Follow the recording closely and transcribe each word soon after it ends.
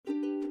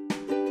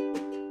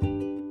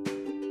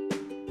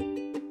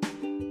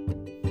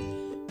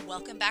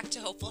welcome back to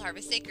Hopeful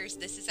Harvest Acres.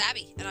 This is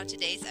Abby, and on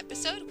today's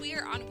episode, we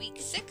are on week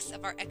 6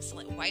 of our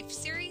Excellent Wife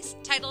series,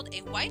 titled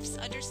A Wife's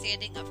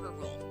Understanding of Her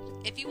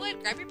Role. If you would,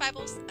 grab your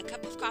Bibles, a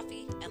cup of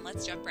coffee, and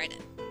let's jump right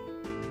in.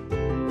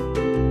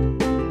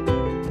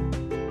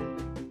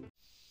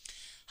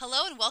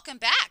 Hello and welcome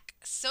back.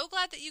 So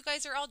glad that you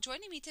guys are all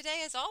joining me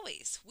today as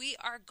always. We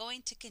are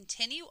going to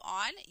continue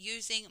on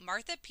using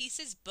Martha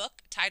Peace's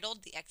book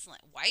titled The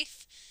Excellent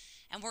Wife,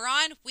 and we're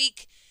on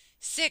week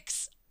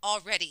 6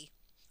 already.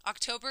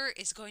 October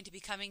is going to be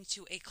coming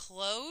to a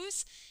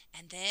close,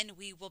 and then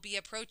we will be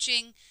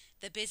approaching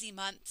the busy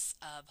months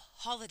of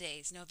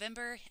holidays,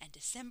 November and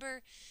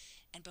December.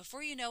 And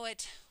before you know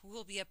it,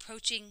 we'll be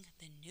approaching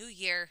the new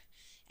year,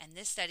 and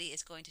this study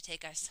is going to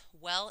take us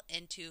well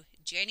into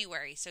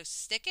January. So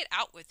stick it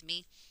out with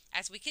me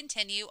as we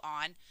continue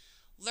on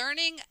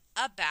learning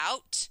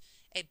about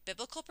a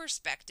biblical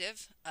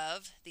perspective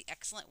of the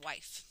excellent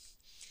wife.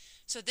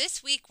 So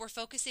this week, we're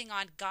focusing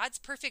on God's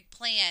perfect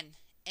plan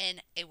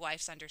in a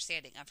wife's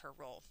understanding of her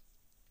role.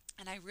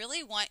 And I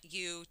really want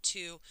you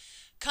to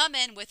come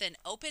in with an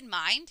open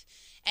mind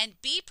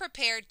and be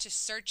prepared to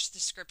search the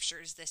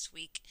scriptures this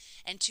week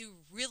and to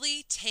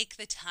really take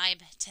the time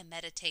to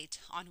meditate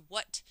on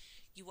what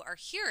you are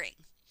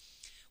hearing.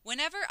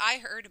 Whenever I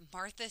heard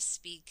Martha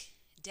speak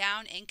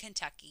down in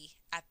Kentucky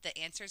at the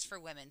Answers for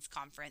Women's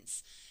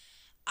conference,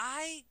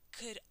 I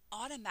could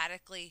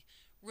automatically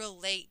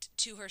relate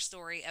to her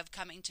story of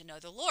coming to know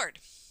the Lord.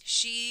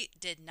 She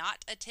did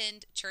not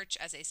attend church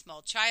as a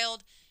small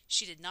child.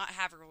 She did not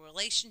have a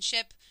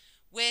relationship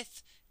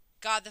with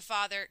God the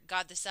Father,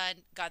 God the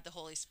Son, God the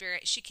Holy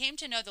Spirit. She came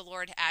to know the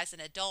Lord as an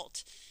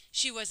adult.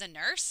 She was a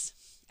nurse,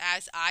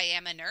 as I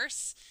am a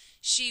nurse.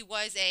 She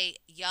was a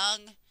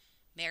young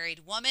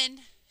married woman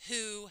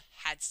who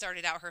had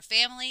started out her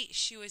family.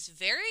 She was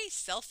very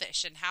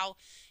selfish in how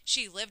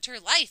she lived her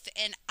life,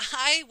 and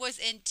I was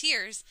in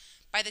tears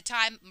by the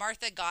time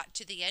Martha got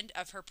to the end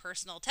of her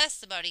personal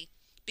testimony,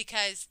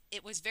 because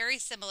it was very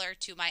similar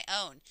to my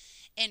own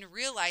in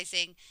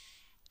realizing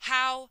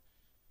how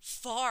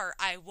far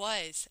I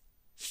was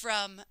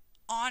from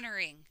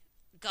honoring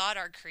God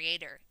our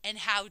Creator and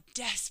how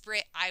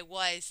desperate I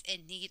was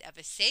in need of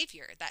a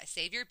Savior, that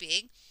Savior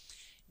being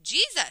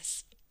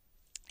Jesus.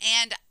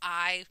 And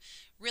I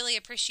really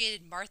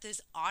appreciated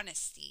Martha's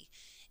honesty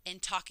in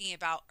talking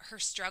about her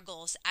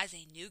struggles as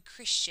a new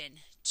Christian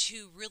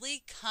to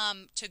really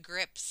come to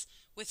grips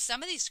with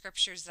some of these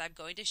scriptures that I'm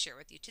going to share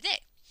with you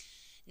today.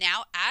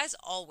 Now, as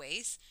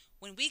always,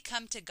 when we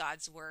come to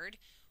God's Word,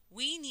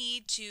 we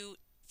need to,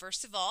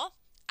 first of all,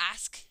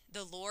 ask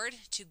the Lord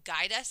to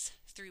guide us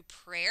through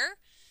prayer,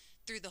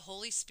 through the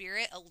Holy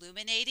Spirit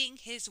illuminating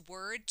His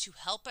Word to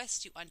help us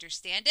to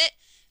understand it.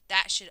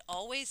 That should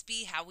always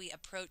be how we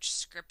approach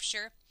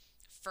Scripture,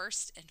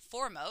 first and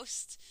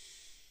foremost.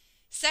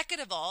 Second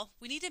of all,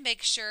 we need to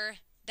make sure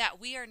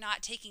that we are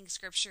not taking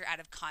Scripture out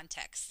of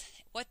context.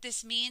 What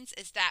this means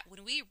is that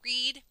when we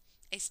read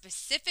a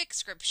specific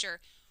Scripture,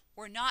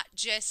 we're not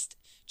just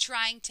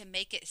trying to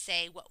make it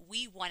say what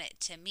we want it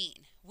to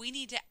mean. We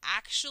need to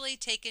actually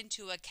take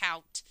into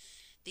account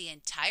the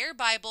entire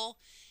Bible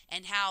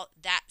and how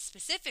that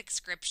specific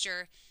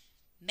Scripture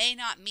may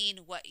not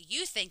mean what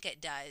you think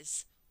it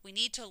does. We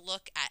need to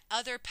look at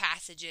other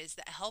passages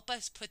that help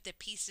us put the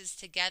pieces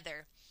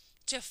together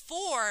to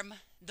form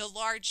the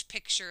large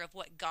picture of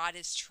what God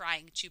is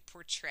trying to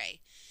portray.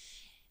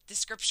 The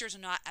scriptures are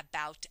not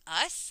about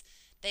us,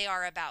 they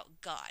are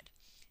about God.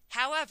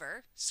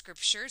 However,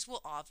 scriptures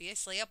will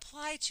obviously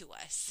apply to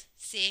us,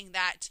 seeing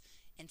that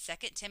in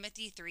 2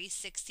 Timothy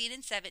 3:16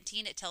 and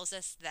 17, it tells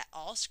us that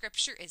all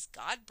scripture is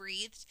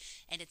God-breathed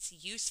and it's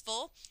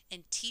useful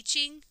in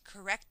teaching,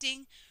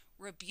 correcting,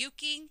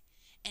 rebuking,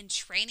 and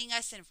training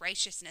us in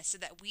righteousness so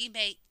that we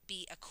may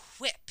be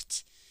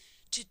equipped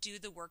to do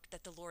the work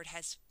that the Lord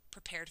has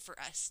prepared for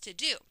us to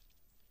do.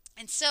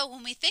 And so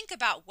when we think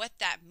about what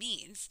that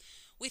means,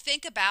 we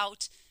think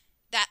about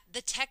that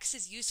the text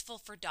is useful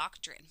for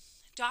doctrine.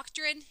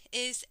 Doctrine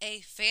is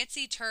a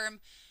fancy term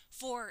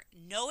for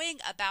knowing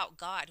about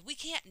God. We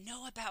can't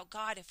know about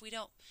God if we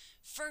don't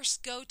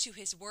first go to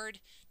His Word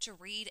to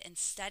read and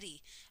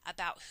study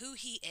about who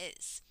He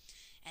is.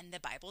 And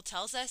the Bible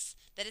tells us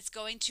that it's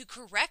going to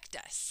correct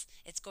us.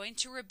 It's going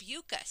to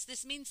rebuke us.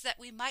 This means that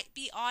we might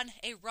be on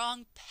a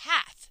wrong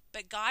path,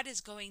 but God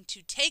is going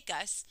to take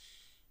us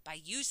by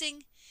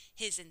using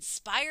His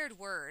inspired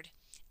word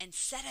and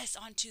set us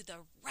onto the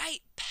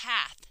right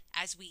path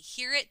as we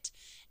hear it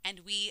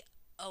and we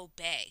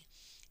obey.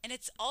 And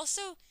it's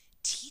also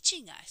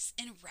teaching us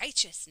in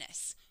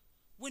righteousness.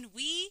 When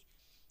we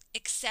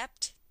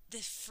accept the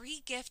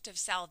free gift of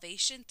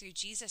salvation through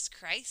Jesus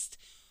Christ,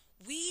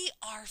 we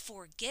are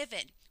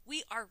forgiven.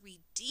 We are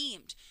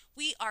redeemed.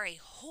 We are a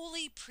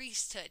holy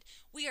priesthood.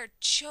 We are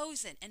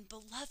chosen and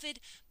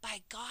beloved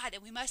by God,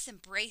 and we must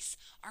embrace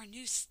our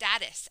new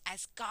status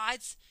as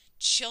God's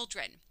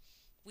children.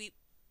 We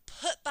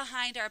put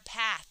behind our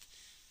path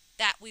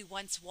that we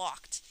once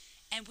walked,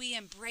 and we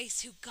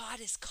embrace who God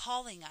is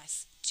calling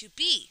us to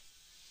be,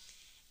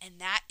 and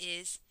that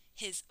is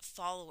His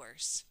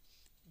followers.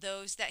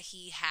 those that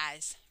he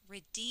has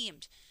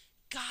redeemed.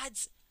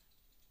 God's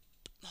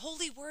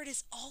holy word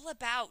is all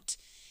about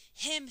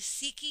him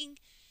seeking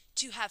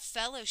to have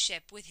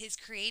fellowship with his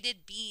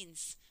created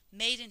beings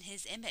made in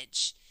his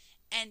image,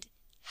 and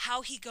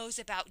how he goes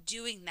about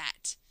doing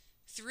that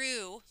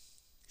through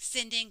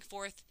sending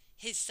forth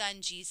his son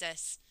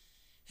Jesus,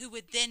 who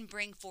would then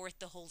bring forth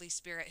the Holy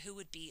Spirit, who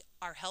would be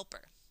our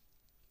helper.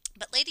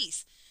 But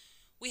ladies,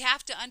 we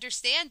have to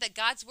understand that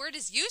God's word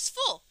is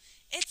useful.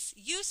 It's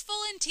useful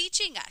in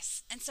teaching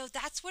us. And so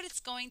that's what it's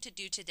going to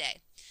do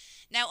today.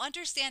 Now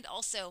understand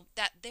also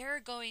that there are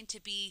going to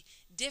be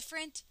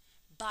different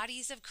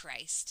bodies of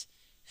Christ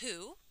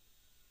who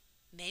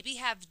maybe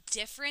have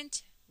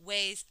different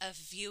ways of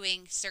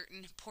viewing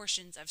certain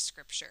portions of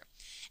Scripture.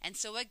 And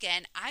so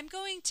again, I'm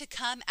going to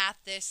come at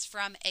this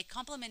from a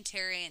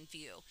complementarian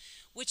view,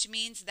 which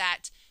means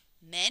that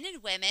men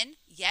and women,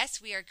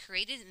 yes, we are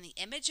created in the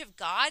image of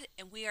God,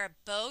 and we are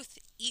both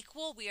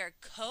equal. We are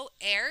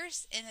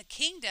co-heirs in the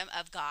kingdom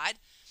of God.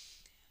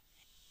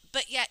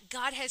 But yet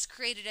God has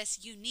created us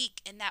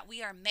unique in that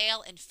we are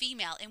male and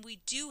female, and we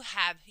do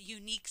have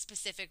unique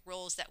specific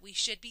roles that we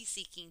should be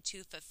seeking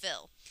to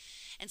fulfill.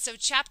 And so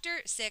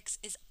chapter 6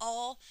 is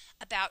all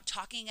about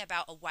talking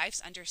about a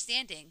wife's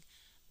understanding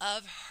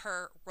of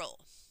her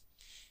role.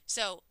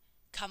 So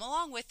come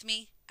along with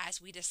me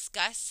as we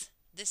discuss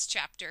this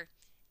chapter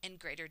in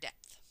greater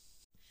depth.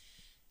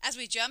 As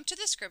we jump to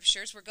the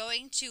scriptures, we're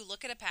going to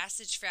look at a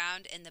passage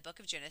found in the book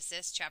of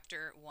Genesis,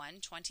 chapter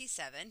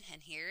 1:27,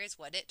 and here is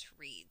what it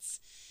reads.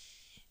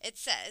 It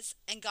says,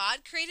 "And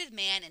God created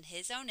man in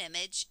his own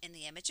image. In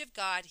the image of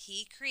God,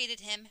 he created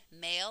him,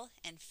 male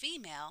and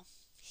female.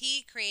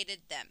 He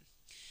created them."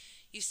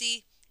 You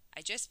see,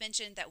 I just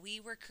mentioned that we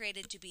were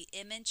created to be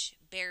image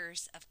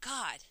bearers of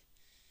God.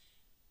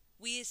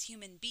 We as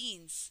human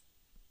beings,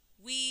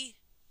 we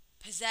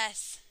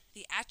possess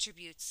the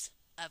attributes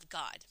of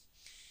God.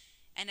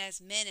 And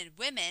as men and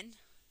women,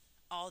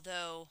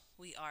 although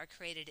we are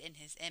created in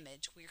his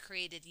image, we're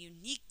created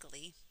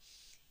uniquely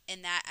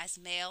in that as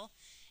male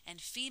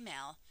and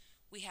female,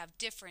 we have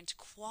different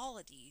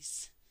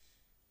qualities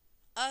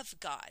of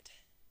God.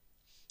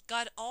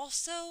 God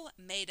also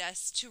made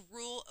us to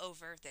rule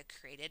over the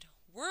created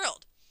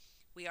world.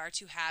 We are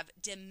to have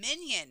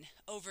dominion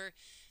over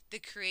the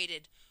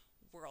created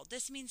world.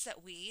 This means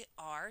that we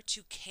are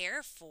to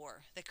care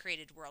for the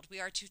created world. We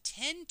are to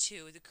tend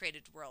to the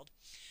created world.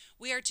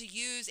 We are to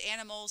use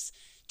animals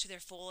to their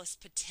fullest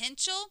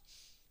potential.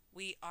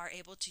 We are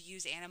able to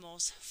use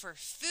animals for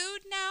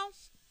food now.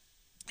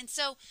 And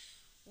so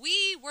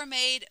we were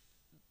made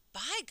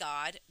by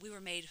God. We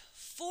were made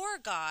for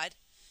God.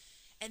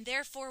 And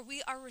therefore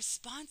we are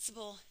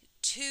responsible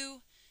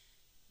to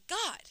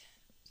God.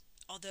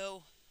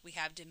 Although we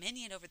have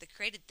dominion over the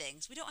created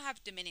things, we don't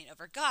have dominion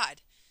over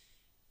God.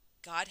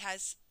 God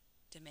has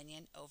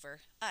dominion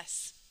over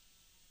us.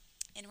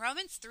 In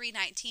Romans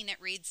 3:19 it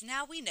reads,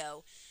 "Now we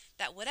know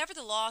that whatever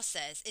the law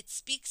says, it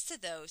speaks to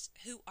those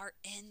who are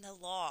in the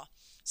law,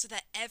 so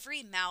that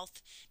every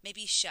mouth may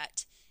be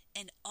shut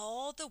and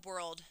all the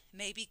world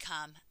may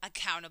become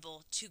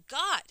accountable to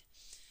God."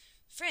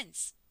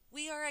 Friends,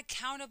 we are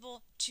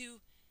accountable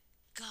to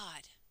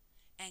God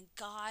and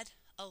God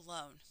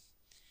alone.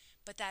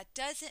 But that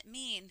doesn't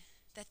mean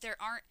that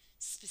there aren't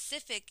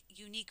specific,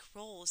 unique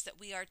roles that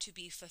we are to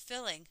be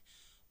fulfilling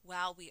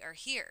while we are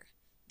here.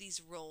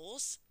 These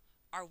roles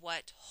are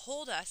what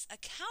hold us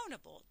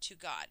accountable to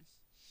God.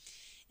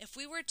 If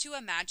we were to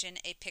imagine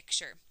a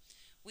picture,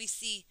 we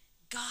see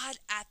God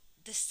at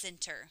the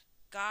center.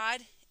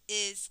 God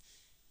is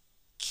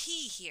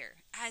key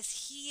here,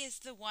 as he is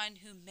the one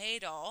who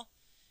made all,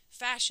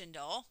 fashioned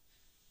all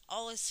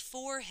is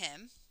for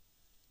him.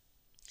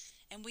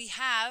 And we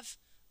have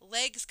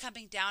legs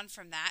coming down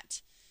from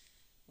that.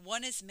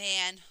 One is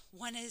man,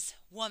 one is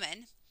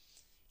woman,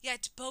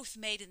 yet both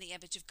made in the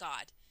image of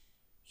God,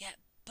 yet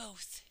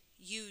both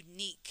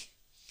unique.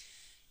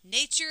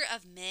 Nature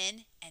of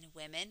men and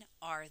women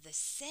are the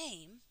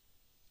same.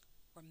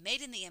 We're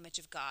made in the image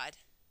of God,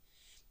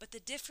 but the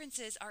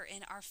differences are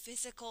in our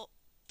physical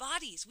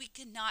bodies. We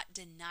cannot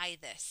deny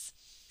this.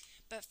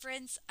 But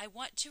friends, I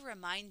want to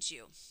remind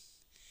you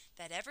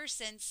that ever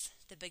since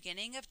the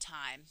beginning of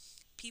time,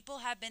 people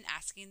have been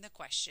asking the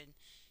question,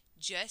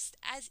 just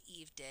as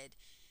Eve did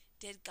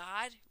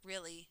God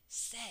really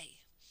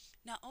say?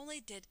 Not only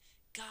did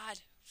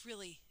God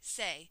really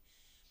say,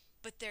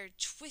 but they're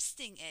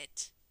twisting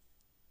it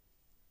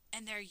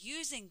and they're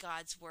using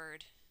God's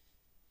word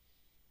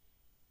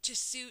to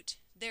suit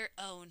their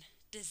own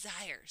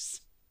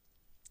desires.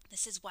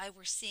 This is why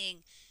we're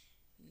seeing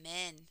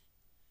men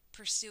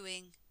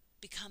pursuing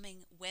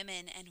becoming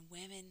women and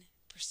women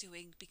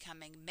pursuing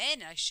becoming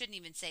men. I shouldn't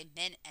even say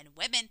men and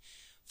women,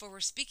 for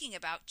we're speaking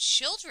about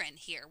children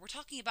here. We're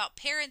talking about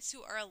parents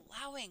who are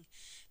allowing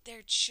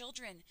their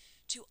children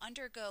to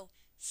undergo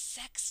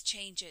sex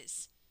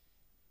changes,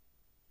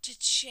 to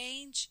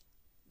change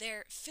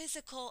their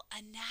physical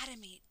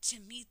anatomy to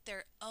meet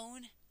their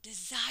own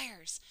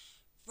desires,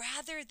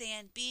 rather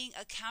than being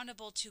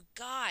accountable to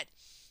God,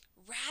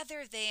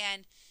 rather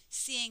than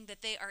seeing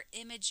that they are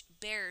image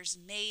bearers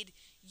made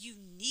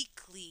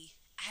uniquely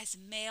as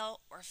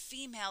male or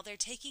female. They're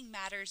taking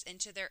matters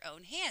into their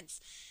own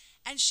hands.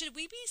 And should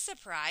we be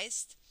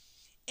surprised?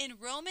 In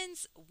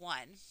Romans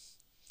 1,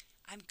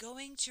 I'm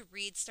going to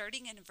read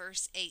starting in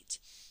verse 8.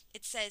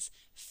 It says,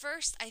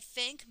 "First I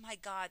thank my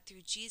God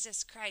through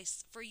Jesus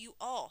Christ for you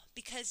all,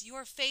 because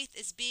your faith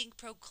is being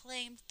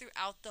proclaimed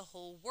throughout the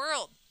whole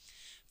world.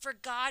 For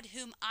God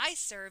whom I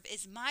serve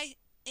is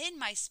in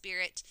my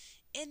spirit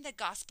in the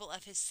gospel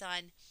of his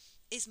Son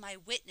is my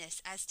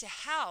witness as to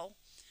how,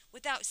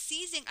 without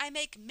ceasing, I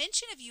make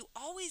mention of you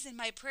always in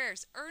my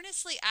prayers,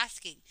 earnestly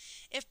asking,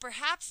 if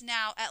perhaps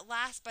now at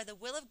last by the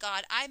will of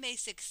God I may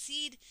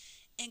succeed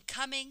in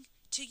coming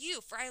to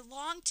you. For I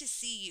long to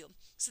see you,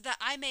 so that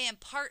I may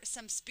impart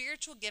some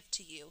spiritual gift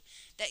to you,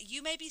 that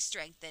you may be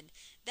strengthened,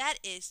 that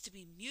is, to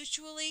be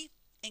mutually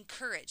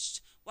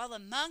encouraged, while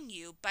among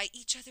you by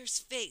each other's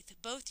faith,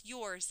 both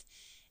yours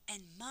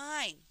and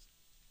mine."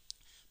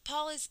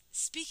 Paul is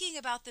speaking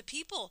about the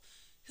people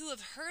who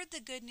have heard the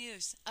good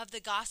news of the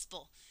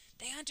gospel.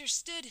 They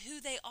understood who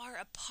they are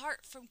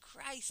apart from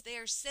Christ. They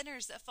are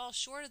sinners that fall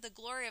short of the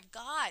glory of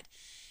God.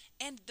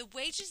 And the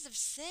wages of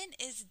sin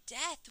is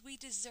death. We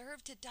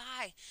deserve to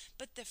die.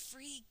 But the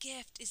free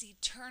gift is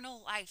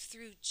eternal life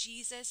through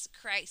Jesus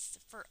Christ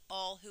for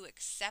all who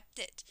accept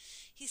it.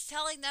 He's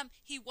telling them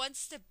he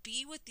wants to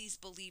be with these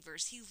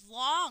believers. He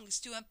longs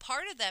to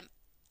impart to them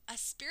a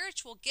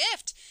spiritual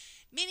gift,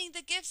 meaning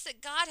the gifts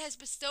that God has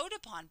bestowed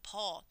upon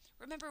Paul.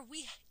 Remember,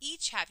 we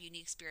each have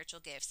unique spiritual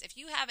gifts. If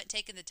you haven't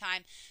taken the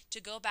time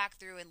to go back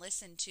through and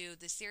listen to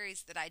the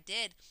series that I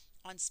did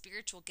on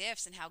spiritual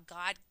gifts and how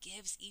God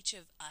gives each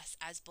of us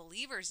as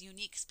believers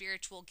unique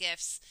spiritual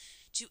gifts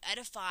to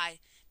edify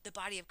the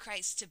body of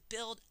Christ, to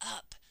build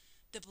up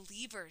the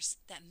believers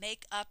that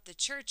make up the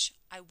church,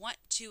 I want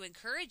to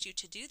encourage you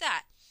to do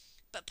that.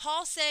 But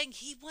Paul's saying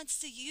he wants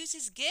to use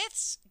his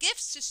gifts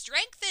to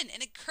strengthen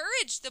and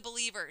encourage the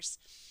believers.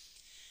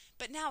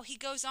 But now he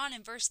goes on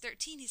in verse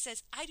 13, he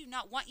says, "I do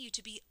not want you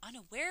to be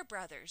unaware,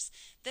 brothers,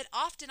 that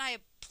often I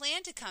have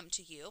planned to come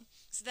to you,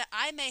 so that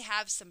I may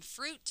have some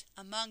fruit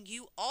among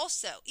you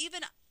also,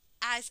 even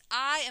as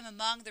I am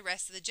among the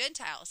rest of the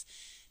Gentiles."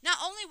 Not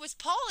only was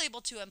Paul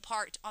able to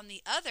impart on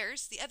the other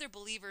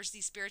believers,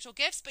 these spiritual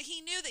gifts, but he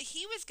knew that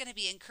he was going to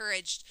be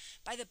encouraged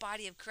by the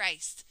body of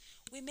Christ.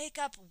 We make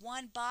up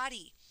one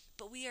body,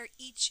 but we are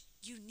each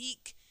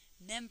unique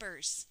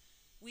members.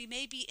 We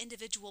may be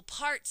individual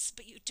parts,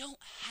 but you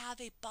don't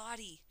have a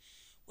body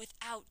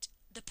without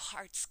the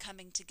parts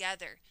coming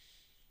together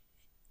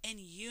in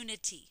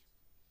unity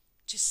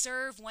to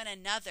serve one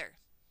another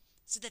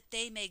so that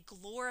they may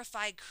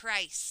glorify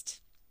Christ.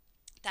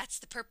 That's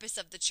the purpose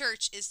of the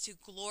church, is to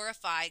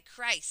glorify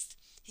Christ.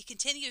 He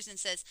continues and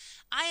says,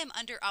 "I am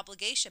under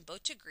obligation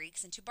both to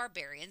Greeks and to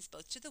barbarians,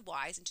 both to the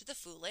wise and to the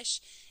foolish.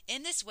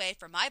 In this way,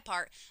 for my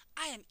part,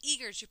 I am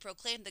eager to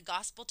proclaim the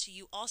gospel to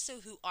you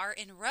also who are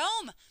in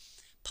Rome."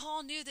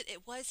 Paul knew that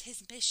it was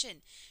his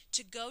mission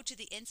to go to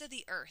the ends of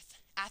the earth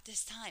at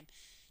this time,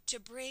 to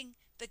bring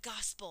the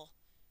gospel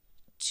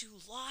to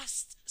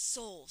lost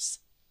souls.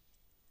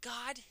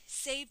 God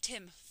saved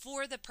him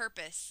for the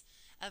purpose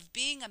of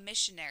being a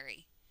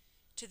missionary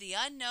to the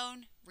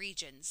unknown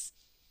regions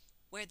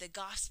where the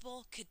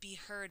gospel could be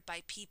heard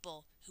by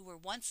people who were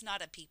once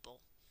not a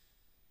people,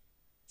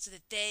 so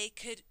that they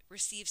could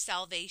receive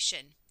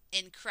salvation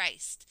in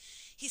Christ.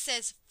 He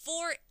says,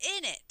 "For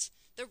in it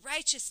the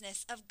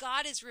righteousness of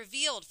God is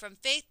revealed from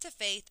faith to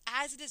faith,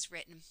 as it is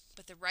written,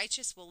 but the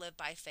righteous will live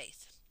by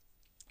faith."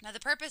 Now, the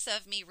purpose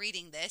of me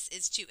reading this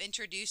is to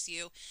introduce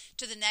you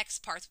to the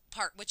next part,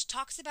 which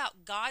talks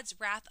about God's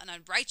wrath on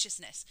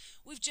unrighteousness.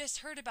 We've just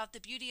heard about the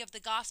beauty of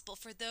the gospel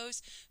for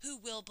those who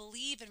will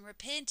believe and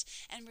repent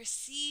and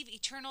receive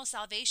eternal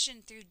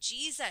salvation through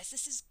Jesus.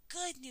 This is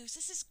good news.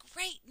 This is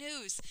great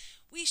news.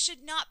 We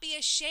should not be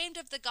ashamed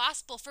of the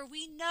gospel, for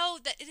we know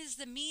that it is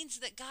the means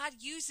that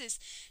God uses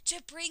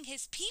to bring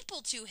his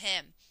people to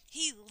him.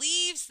 He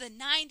leaves the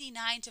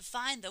 99 to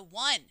find the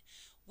one.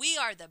 We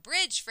are the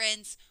bridge,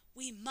 friends.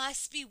 We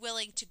must be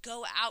willing to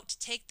go out to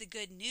take the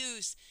good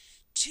news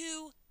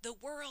to the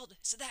world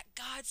so that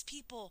God's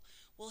people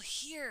will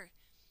hear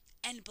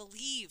and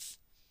believe.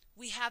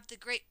 We have the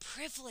great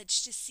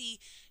privilege to see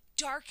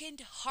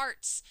darkened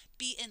hearts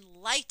be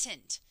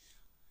enlightened.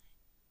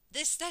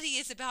 This study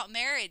is about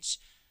marriage,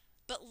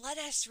 but let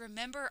us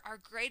remember our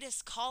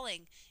greatest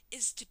calling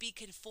is to be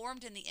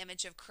conformed in the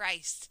image of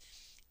Christ,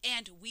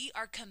 and we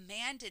are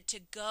commanded to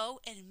go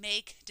and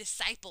make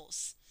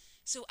disciples.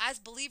 So as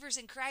believers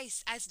in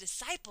Christ, as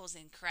disciples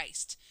in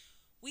Christ,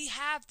 we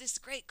have this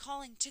great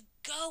calling to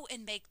go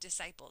and make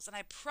disciples. And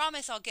I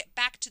promise I'll get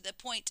back to the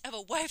point of a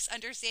wife's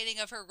understanding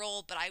of her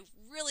role, but I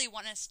really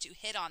want us to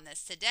hit on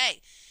this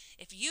today.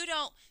 If you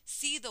don't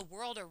see the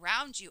world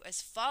around you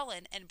as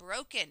fallen and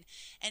broken,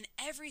 and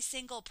every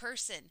single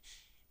person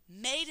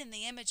made in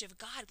the image of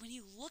God, when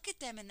you look at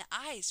them in the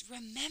eyes,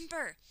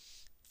 remember,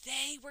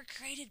 they were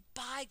created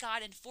by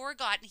God and for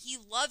God, and he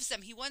loves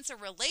them. He wants a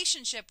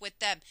relationship with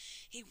them.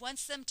 He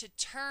wants them to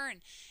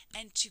turn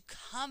and to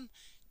come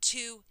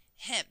to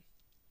him.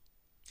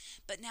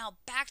 But now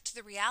back to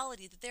the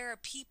reality that there are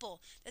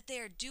people that they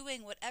are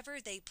doing whatever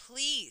they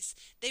please.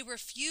 They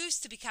refuse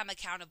to become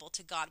accountable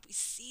to God. We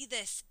see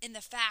this in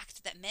the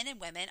fact that men and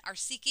women are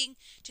seeking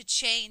to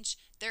change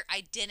their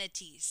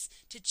identities,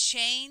 to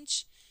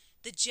change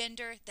the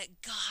gender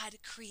that God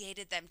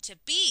created them to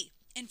be.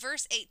 In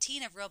verse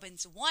 18 of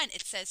Romans 1,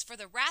 it says, "For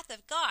the wrath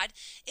of God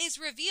is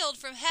revealed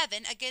from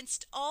heaven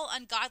against all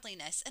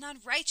ungodliness and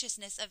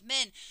unrighteousness of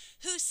men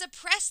who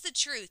suppress the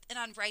truth in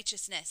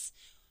unrighteousness."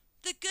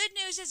 The good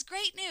news is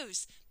great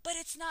news, but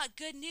it's not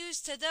good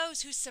news to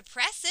those who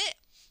suppress it.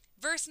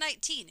 Verse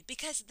 19,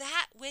 "Because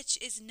that which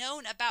is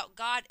known about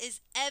God is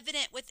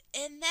evident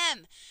within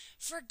them,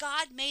 for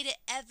God made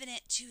it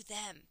evident to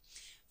them.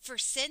 For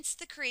since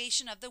the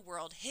creation of the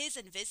world, his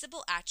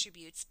invisible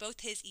attributes, both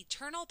his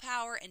eternal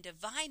power and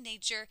divine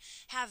nature,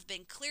 have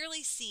been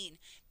clearly seen,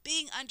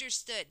 being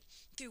understood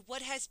through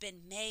what has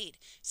been made,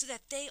 so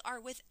that they are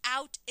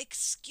without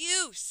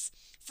excuse.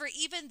 For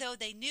even though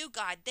they knew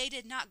God, they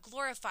did not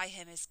glorify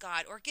him as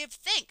God or give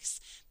thanks,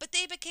 but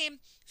they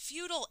became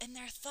futile in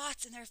their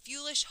thoughts, and their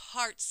foolish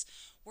hearts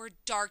were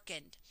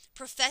darkened.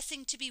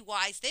 Professing to be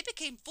wise, they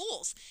became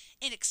fools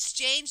and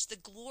exchanged the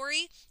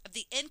glory of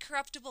the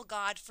incorruptible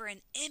God for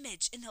an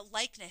image in the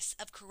likeness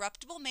of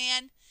corruptible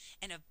man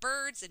and of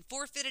birds and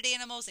four-footed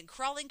animals and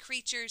crawling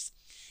creatures.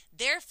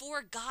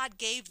 Therefore God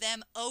gave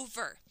them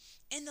over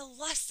in the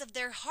lusts of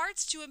their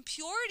hearts to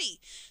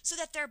impurity, so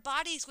that their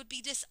bodies would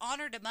be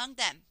dishonored among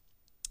them.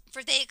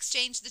 For they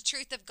exchanged the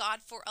truth of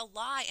God for a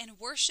lie and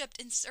worshipped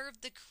and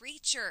served the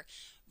creature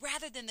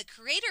rather than the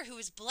Creator, who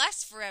is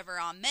blessed forever.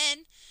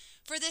 Amen.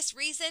 For this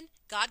reason,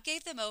 God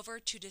gave them over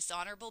to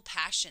dishonorable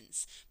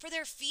passions. For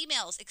their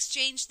females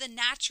exchanged the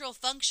natural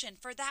function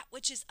for that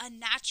which is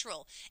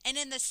unnatural. And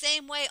in the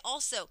same way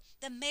also,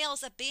 the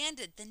males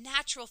abandoned the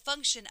natural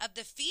function of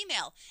the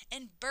female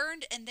and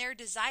burned in their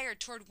desire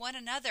toward one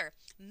another,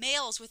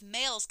 males with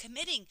males,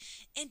 committing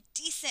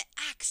indecent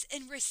acts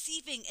and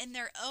receiving in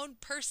their own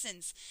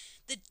persons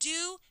the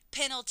due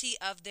penalty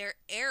of their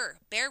error."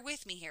 Bear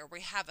with me here.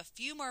 We have a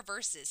few more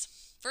verses.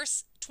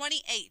 Verse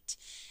 28,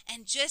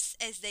 "And just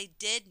as they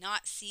did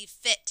not see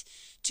fit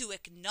to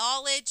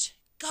acknowledge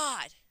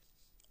God,"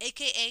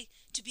 aka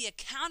to be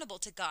accountable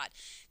to God,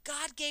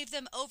 "God gave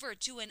them over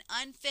to an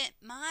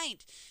unfit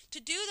mind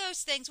to do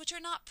those things which are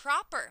not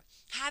proper,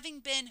 having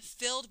been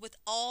filled with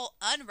all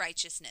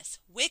unrighteousness,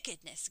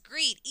 wickedness,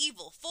 greed,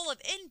 evil, full of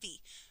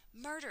envy,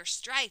 murder,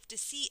 strife,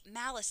 deceit,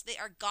 malice. They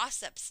are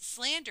gossips,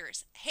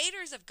 slanderers,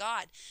 haters of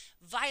God,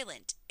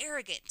 violent,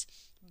 arrogant,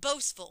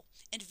 boastful,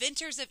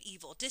 inventors of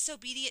evil,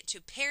 disobedient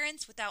to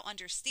parents, without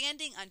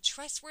understanding,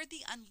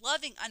 untrustworthy,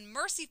 unloving,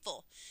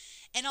 unmerciful.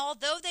 And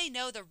although they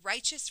know the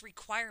righteous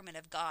requirement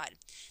of God,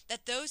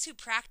 that those who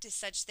practice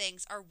such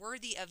things are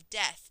worthy of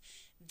death,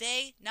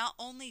 they not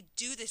only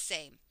do the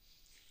same,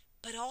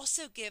 but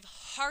also give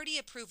hearty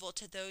approval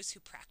to those who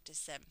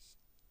practice them."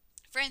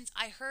 Friends,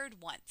 I heard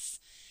once,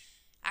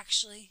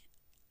 actually,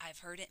 I've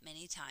heard it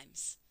many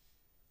times,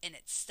 and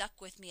it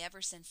stuck with me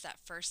ever since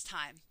that first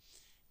time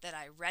that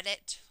I read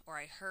it, or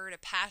I heard a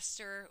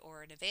pastor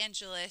or an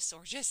evangelist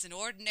or just an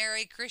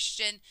ordinary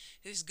Christian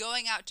who's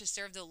going out to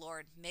serve the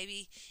Lord.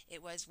 Maybe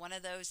it was one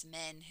of those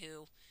men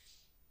who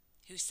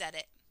said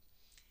it.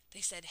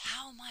 They said,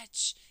 "How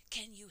much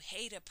can you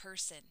hate a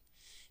person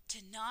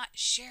to not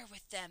share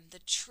with them the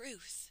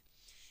truth?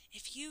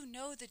 If you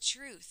know the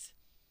truth,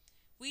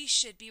 we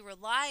should be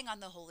relying on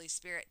the Holy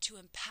Spirit to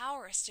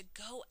empower us to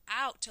go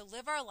out, to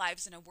live our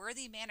lives in a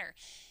worthy manner,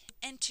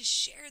 and to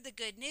share the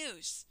good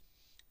news.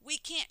 We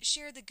can't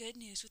share the good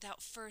news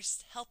without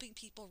first helping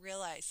people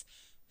realize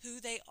who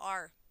they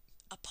are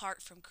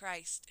apart from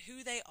Christ,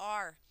 who they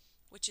are,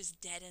 which is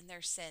dead in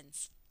their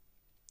sins."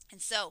 And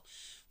so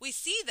we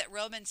see that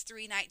Romans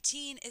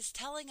 3:19 is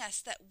telling us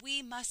that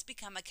we must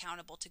become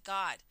accountable to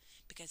God.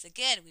 Because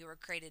again, we were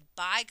created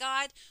by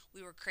God,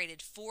 we were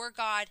created for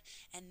God,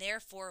 and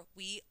therefore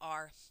we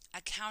are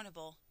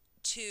accountable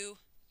to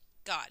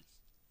God.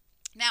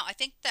 Now, I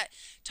think that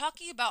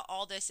talking about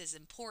all this is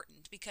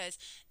important because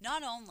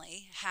not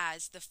only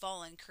has the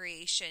fallen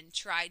creation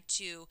tried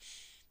to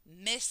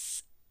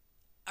misarrange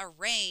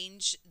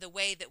the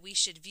way that we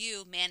should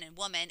view man and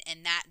woman,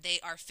 and that they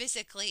are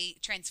physically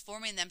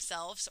transforming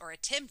themselves or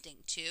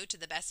attempting to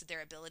the best of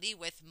their ability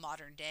with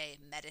modern day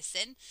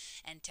medicine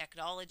and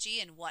technology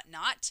and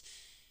whatnot,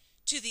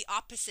 to the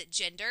opposite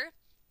gender,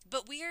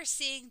 but we are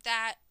seeing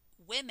that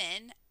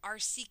women are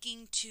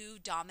seeking to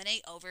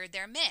dominate over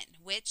their men,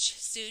 which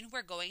soon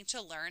we're going to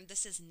learn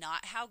this is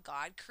not how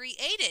God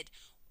created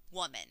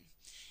woman.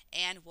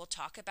 And we'll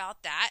talk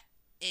about that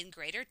in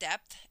greater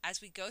depth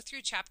as we go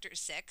through chapter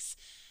 6.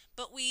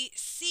 But we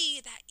see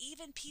that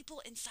even people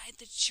inside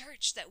the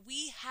church, that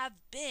we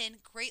have been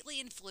greatly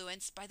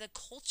influenced by the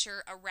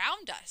culture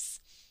around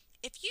us.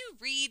 If you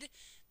read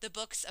the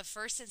books of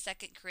 1st and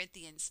 2nd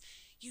Corinthians,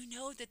 you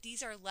know that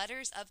these are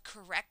letters of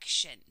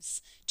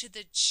corrections to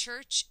the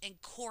church in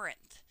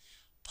Corinth.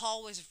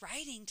 Paul was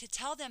writing to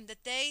tell them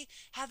that they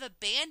have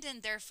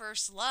abandoned their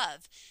first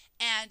love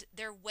and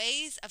their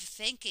ways of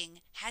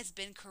thinking has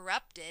been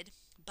corrupted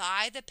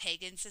by the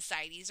pagan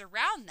societies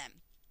around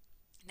them.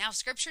 Now,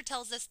 Scripture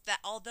tells us that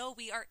although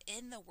we are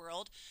in the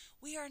world,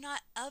 we are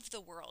not of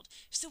the world.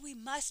 So we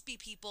must be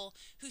people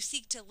who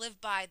seek to live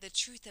by the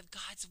truth of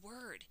God's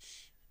word.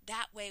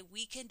 That way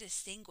we can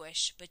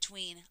distinguish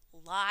between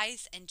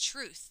lies and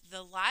truth,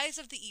 the lies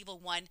of the evil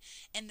one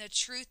and the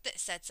truth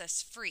that sets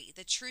us free,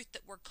 the truth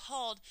that we're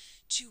called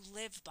to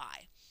live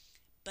by.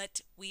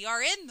 But we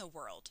are in the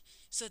world,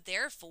 so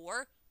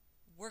therefore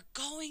we're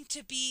going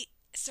to be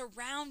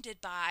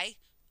surrounded by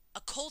a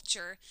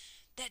culture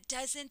that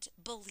doesn't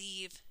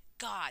believe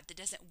God, that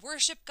doesn't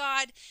worship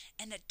God,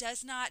 and that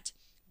does not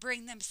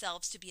bring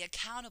themselves to be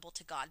accountable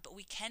to God. But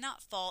we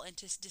cannot fall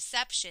into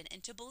deception,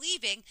 into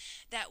believing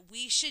that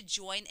we should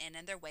join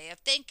in their way of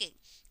thinking.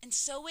 And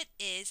so it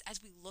is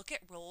as we look at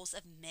roles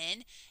of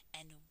men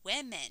and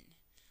women.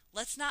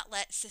 Let's not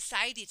let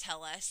society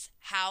tell us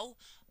how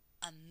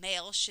a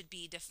male should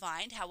be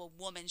defined, how a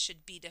woman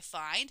should be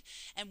defined,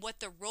 and what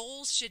the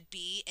roles should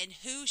be, and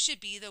who should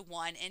be the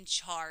one in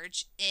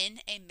charge in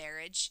a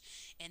marriage,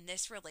 in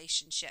this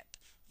relationship.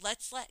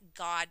 Let's let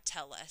God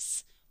tell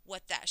us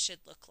what that should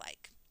look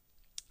like.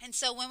 And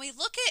so when we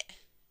look at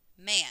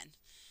man,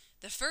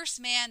 the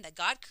first man that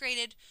God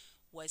created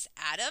was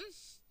Adam.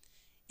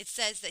 It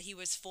says that he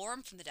was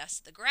formed from the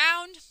dust of the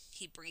ground.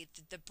 He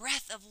breathed the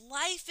breath of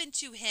life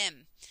into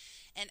him,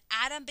 and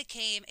Adam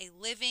became a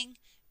living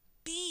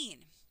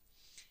being.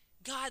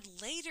 God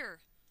later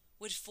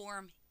would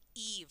form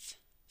Eve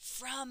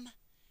from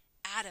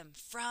Adam,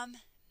 from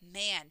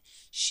man.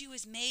 She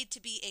was made to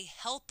be a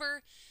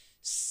helper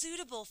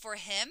suitable for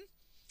him.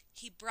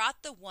 He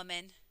brought the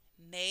woman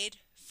made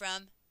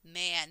from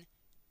man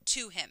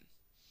to him.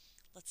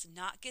 Let's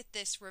not get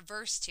this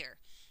reversed here.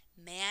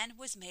 Man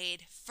was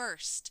made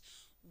first.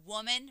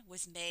 Woman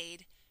was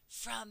made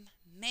from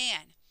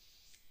man.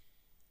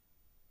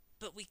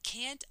 But we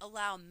can't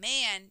allow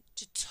man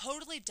to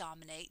totally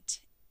dominate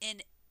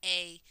in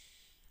a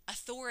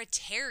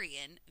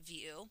authoritarian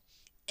view,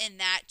 in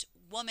that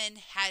woman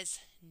has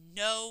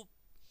no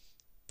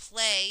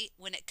play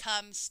when it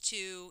comes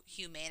to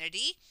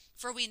humanity.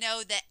 For we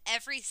know that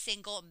every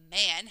single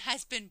man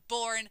has been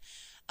born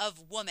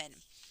of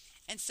woman.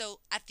 And so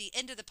at the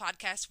end of the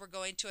podcast, we're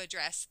going to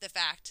address the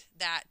fact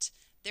that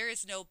there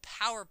is no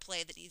power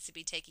play that needs to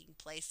be taking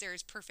place. There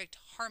is perfect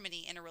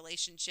harmony in a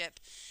relationship,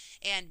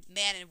 and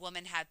man and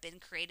woman have been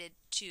created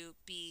to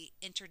be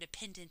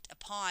interdependent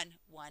upon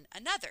one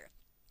another.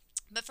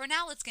 But for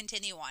now, let's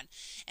continue on.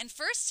 In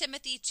 1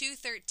 Timothy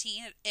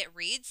 2:13, it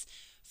reads,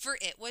 "For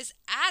it was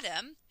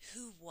Adam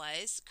who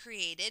was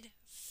created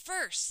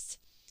first,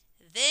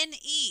 then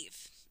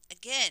Eve."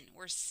 Again,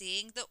 we're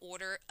seeing the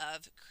order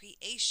of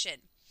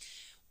creation.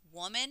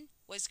 Woman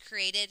was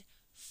created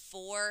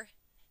for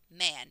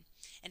man.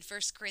 In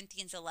 1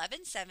 Corinthians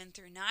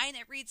 11:7-9,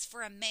 it reads,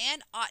 "For a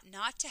man ought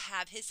not to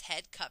have his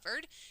head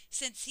covered,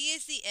 since he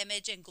is the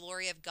image and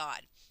glory of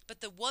God.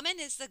 But the woman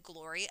is the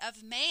glory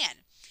of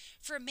man.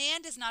 For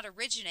man does not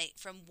originate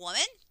from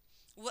woman,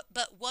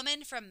 but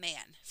woman from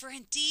man. For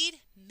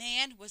indeed,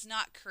 man was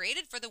not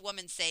created for the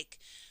woman's sake,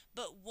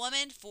 but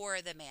woman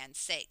for the man's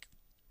sake."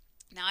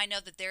 Now, I know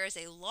that there is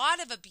a lot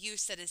of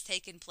abuse that has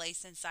taken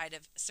place inside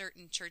of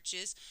certain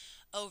churches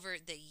over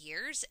the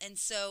years. And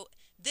so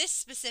this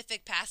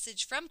specific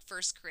passage from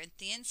 1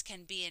 Corinthians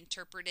can be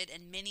interpreted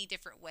in many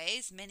different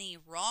ways, many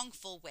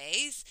wrongful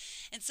ways.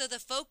 And so the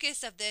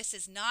focus of this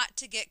is not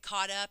to get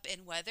caught up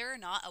in whether or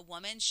not a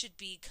woman should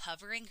be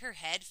covering her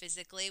head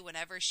physically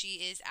whenever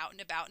she is out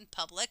and about in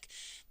public.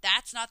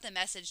 That's not the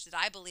message that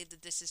I believe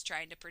that this is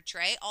trying to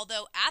portray.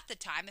 Although at the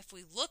time, if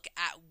we look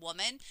at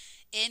woman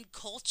in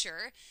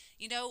culture,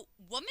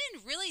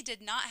 woman really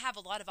did not have a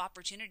lot of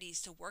opportunities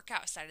to work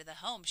outside of the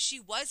home. She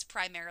was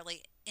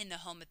primarily in the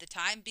home at the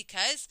time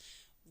because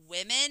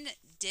women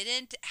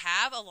didn't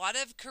have a lot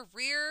of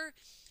career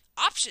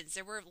options.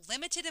 There were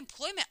limited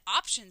employment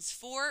options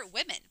for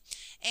women.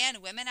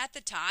 And women at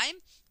the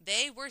time,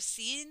 they were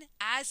seen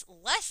as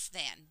less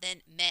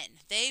than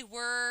men. They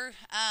were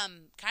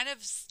kind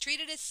of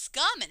treated as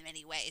scum in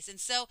many ways. And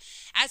so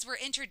as we're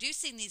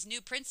introducing these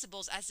new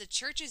principles, as the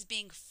church is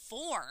being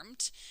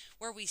formed,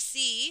 where we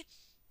see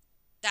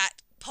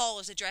that Paul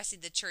is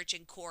addressing the church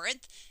in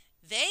Corinth,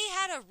 they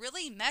had a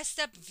really messed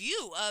up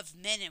view of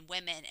men and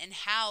women and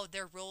how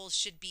their roles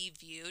should be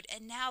viewed.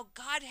 And now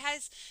God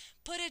has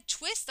put a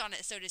twist on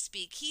it, so to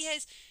speak. He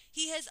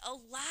has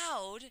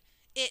allowed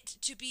it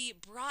to be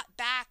brought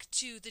back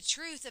to the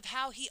truth of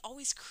how he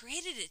always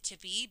created it to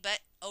be. But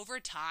over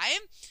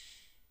time,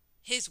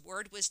 his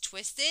word was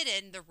twisted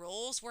and the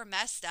roles were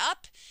messed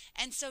up.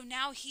 And so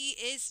now he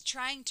is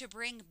trying to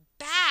bring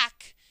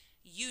back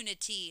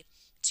unity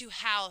to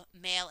how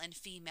male and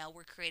female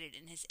were created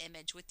in his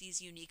image with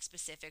these unique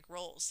specific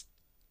roles.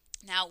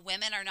 Now,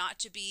 women are not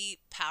to be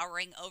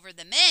powering over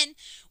the men,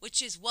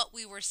 which is what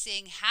we were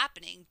seeing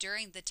happening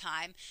during the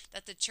time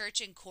that the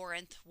church in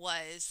Corinth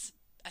was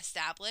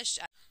established.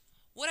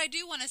 What I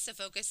do want us to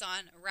focus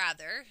on,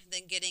 rather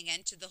than getting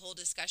into the whole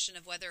discussion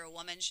of whether a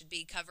woman should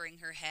be covering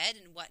her head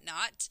and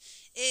whatnot,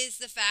 is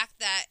the fact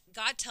that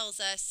God tells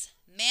us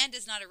man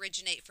does not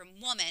originate from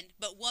woman,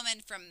 but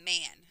woman from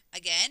man.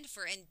 Again,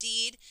 for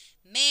indeed,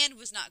 man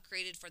was not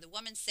created for the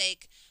woman's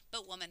sake,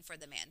 but woman for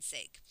the man's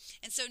sake.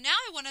 And so now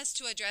I want us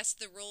to address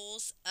the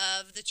rules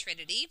of the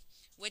Trinity,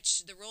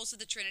 which the rules of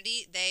the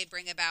Trinity, they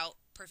bring about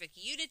perfect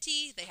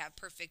unity. They have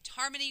perfect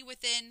harmony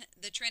within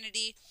the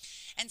Trinity.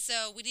 And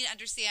so we need to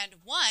understand,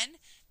 one,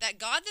 that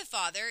God the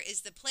Father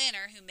is the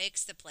planner who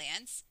makes the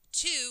plans.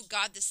 Two,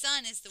 God the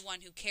Son is the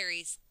one who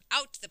carries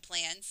out the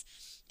plans.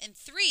 And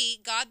three,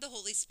 God the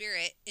Holy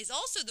Spirit is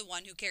also the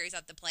one who carries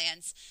out the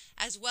plans,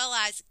 as well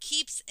as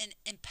keeps and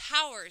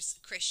empowers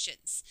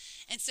Christians.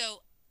 And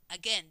so,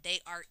 again, they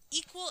are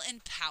equal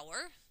in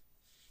power.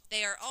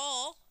 They are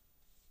all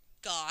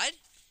God,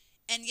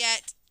 and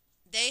yet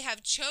they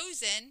have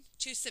chosen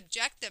to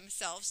subject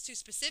themselves to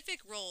specific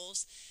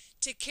roles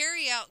to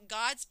carry out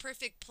God's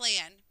perfect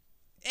plan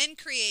in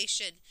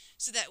creation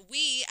so that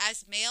we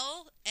as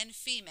male and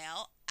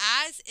female,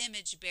 as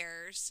image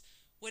bearers,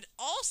 would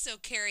also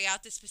carry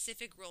out the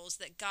specific roles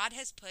that God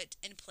has put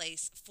in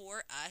place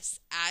for us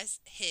as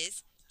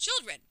his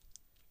children.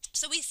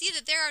 So we see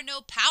that there are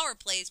no power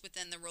plays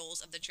within the roles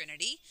of the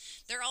Trinity.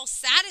 They're all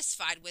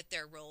satisfied with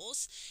their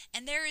roles,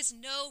 and there is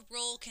no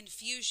role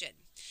confusion.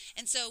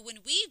 And so when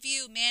we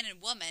view man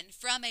and woman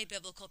from a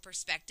biblical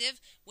perspective,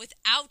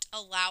 without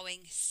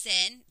allowing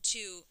sin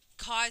to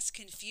cause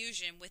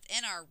confusion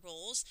within our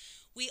roles,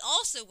 we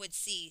also would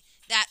see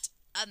that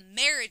a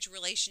marriage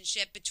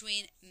relationship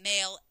between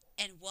male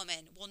and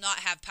woman will not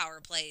have power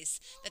plays,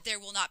 that there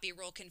will not be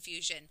role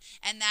confusion,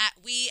 and that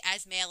we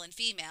as male and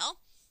female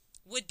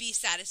would be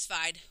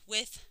satisfied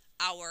with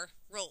our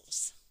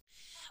roles.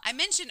 I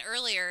mentioned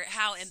earlier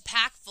how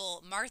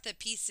impactful Martha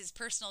Peace's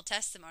personal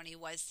testimony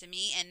was to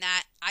me, and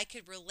that I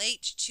could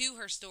relate to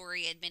her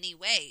story in many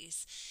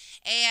ways.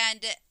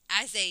 And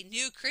as a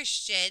new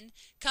Christian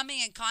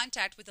coming in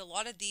contact with a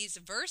lot of these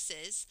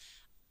verses,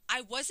 I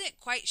wasn't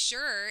quite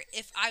sure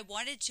if I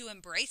wanted to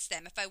embrace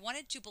them, if I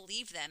wanted to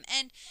believe them.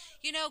 And,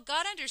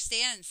 God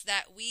understands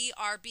that we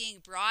are being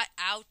brought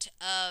out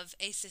of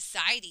a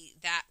society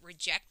that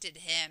rejected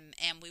him,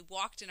 and we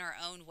walked in our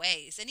own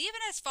ways. And even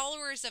as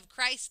followers of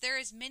Christ, there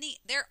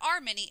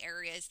are many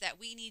areas that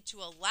we need to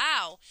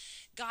allow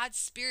God's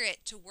Spirit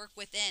to work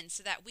within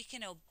so that we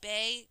can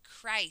obey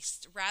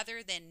Christ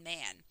rather than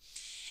man.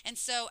 And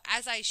so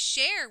as I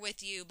share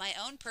with you my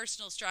own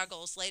personal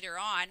struggles later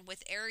on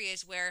with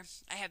areas where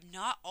I have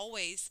not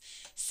always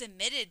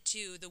submitted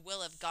to the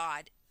will of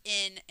God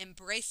in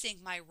embracing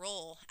my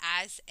role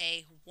as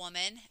a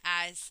woman,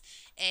 as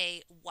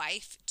a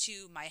wife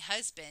to my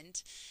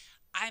husband,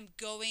 I'm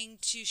going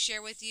to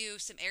share with you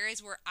some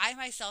areas where I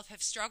myself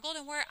have struggled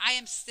and where I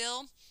am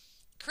still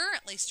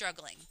currently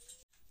struggling.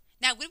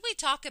 Now, when we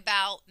talk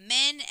about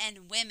men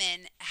and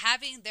women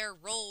having their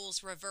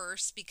roles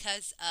reversed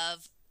because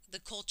of the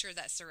culture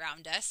that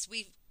surround us,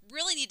 we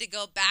really need to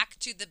go back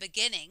to the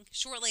beginning,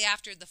 shortly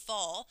after the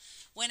fall,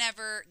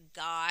 whenever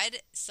God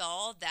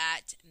saw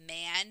that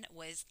man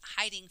was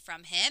hiding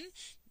from him.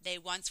 They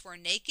once were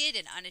naked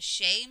and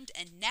unashamed,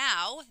 and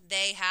now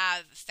they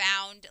have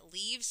found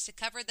leaves to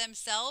cover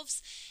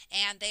themselves,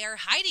 and they are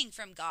hiding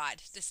from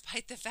God,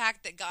 despite the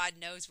fact that God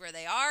knows where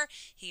they are.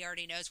 He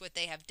already knows what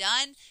they have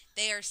done.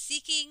 They are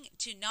seeking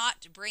to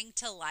not bring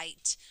to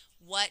light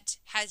what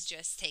has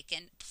just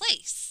taken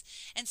place.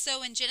 And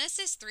so in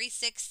Genesis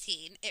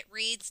 3:16, it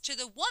reads, "To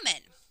the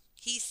woman,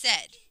 he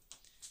said,"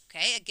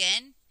 okay,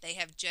 again, they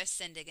have just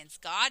sinned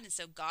against God, and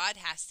so God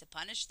has to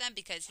punish them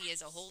because he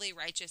is a holy,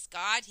 righteous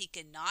God. He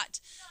cannot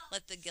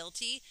let the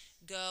guilty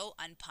go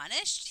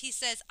unpunished. He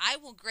says, "I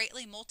will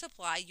greatly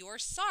multiply your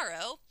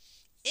sorrow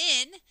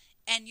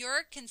and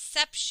your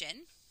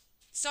conception,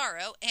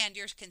 sorrow and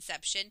your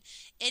conception.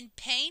 In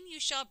pain you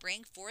shall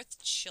bring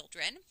forth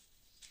children."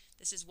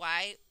 This is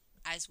why,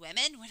 as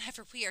women,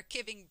 whenever we are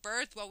giving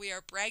birth while we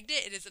are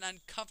pregnant, it is an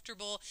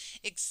uncomfortable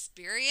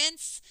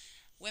experience.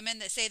 Women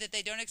that say that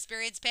they don't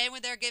experience pain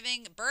when they're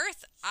giving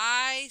birth,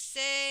 I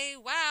say,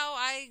 wow,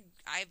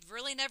 I've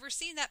really never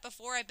seen that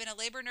before. I've been a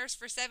labor nurse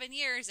for 7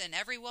 years, and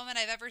every woman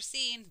I've ever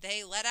seen,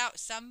 they let out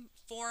some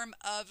form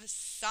of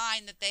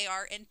sign that they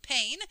are in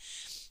pain.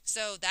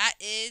 So that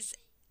is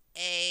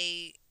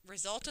a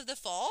result of the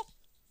fall.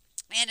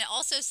 And it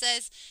also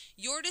says,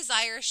 "Your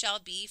desire shall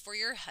be for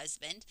your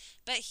husband,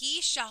 but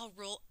he shall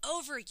rule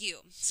over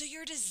you." So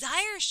your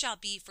desire shall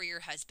be for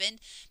your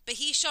husband, but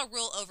he shall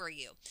rule over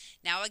you.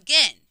 Now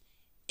again,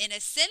 in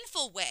a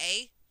sinful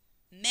way,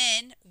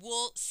 men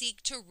will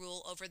seek to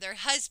rule over their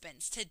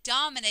husbands, to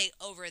dominate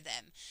over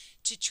them,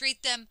 to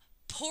treat them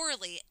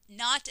poorly,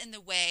 not in the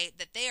way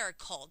that they are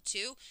called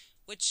to,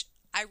 which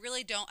I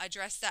really don't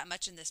address that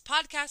much in this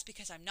podcast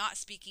because I'm not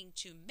speaking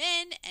to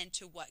men and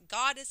to what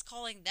God is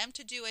calling them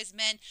to do as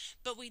men.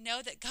 But we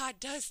know that God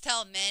does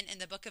tell men in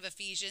the book of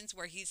Ephesians,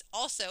 where he's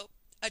also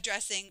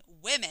addressing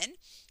women,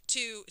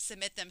 to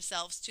submit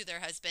themselves to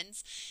their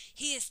husbands.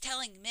 He is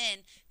telling men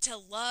to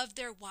love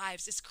their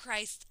wives as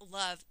Christ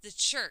loved the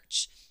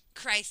church.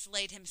 Christ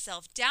laid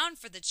himself down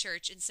for the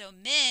church, and so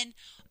men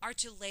are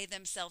to lay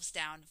themselves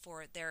down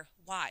for their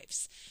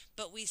wives.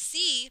 But we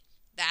see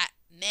that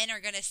men are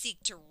going to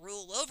seek to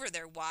rule over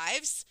their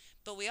wives,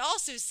 but we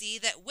also see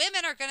that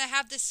women are going to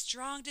have this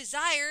strong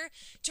desire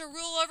to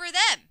rule over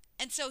them.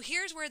 And so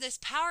here's where this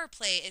power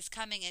play is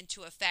coming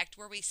into effect,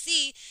 where we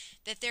see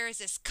that there is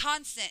this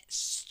constant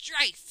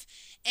strife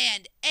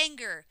and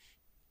anger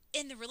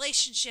in the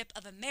relationship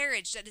of a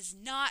marriage that is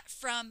not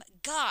from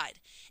God.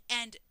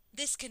 And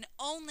this can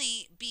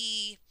only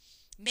be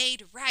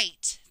made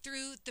right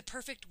through the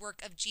perfect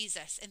work of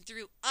Jesus and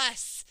through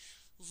us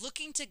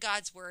looking to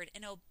God's word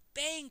and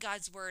obeying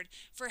God's word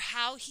for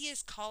how he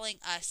is calling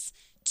us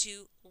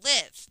to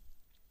live.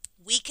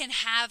 We can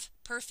have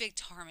perfect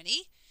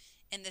harmony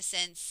in the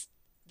sense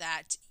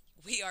that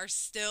we are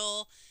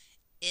still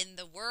in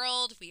the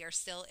world, we are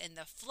still in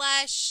the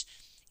flesh.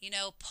 You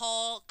know,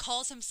 Paul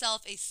calls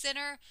himself a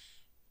sinner.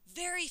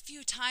 Very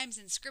few times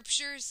in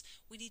scriptures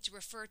we need to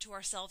refer to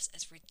ourselves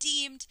as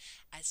redeemed,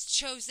 as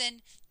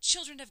chosen,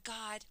 children of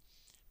God.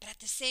 But at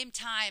the same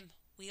time,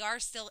 we are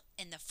still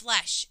in the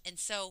flesh. And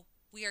so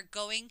we are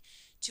going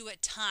to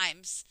at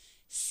times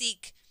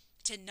seek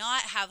to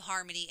not have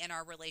harmony in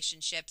our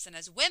relationships. And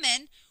as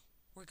women,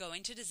 we're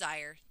going to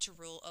desire to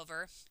rule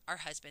over our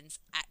husbands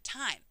at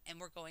time. And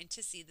we're going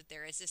to see that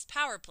there is this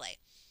power play.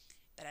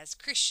 But as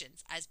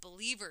Christians, as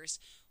believers,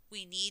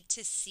 we need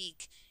to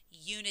seek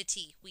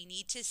unity. We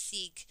need to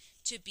seek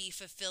to be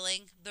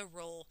fulfilling the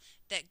role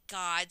that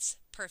God's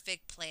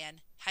perfect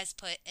plan has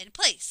put in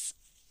place.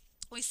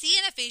 We see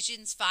in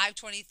Ephesians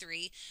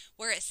 5:23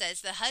 where it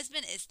says, the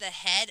husband is the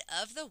head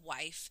of the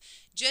wife,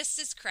 just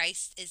as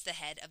Christ is the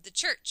head of the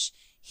church,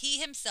 he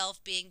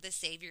himself being the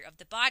Savior of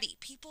the body.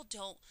 People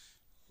don't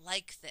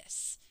like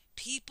this.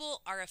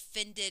 People are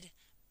offended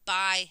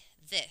by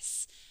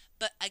this.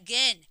 But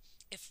again,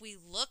 if we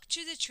look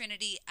to the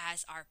Trinity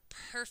as our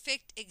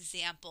perfect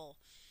example,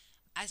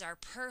 as our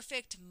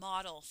perfect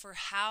model for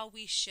how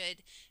we should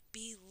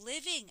be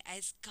living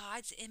as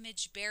God's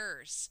image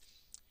bearers,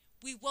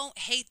 we won't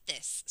hate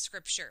this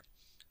scripture.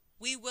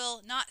 We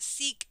will not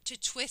seek to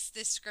twist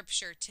this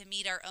scripture to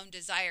meet our own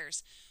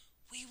desires.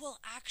 We will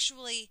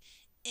actually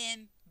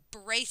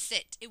embrace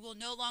it. It will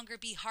no longer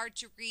be hard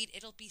to read.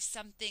 It'll be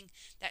something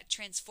that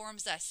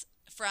transforms us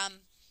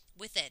from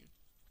within.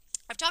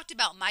 I've talked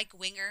about Mike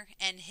Winger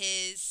and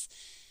his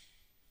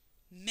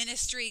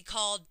ministry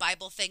called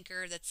Bible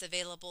Thinker that's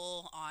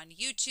available on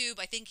YouTube.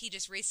 I think he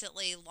just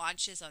recently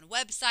launched his own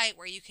website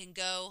where you can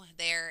go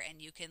there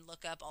and you can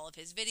look up all of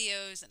his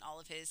videos and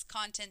all of his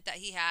content that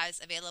he has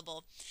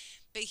available.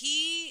 But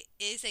he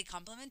is a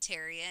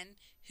complementarian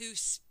who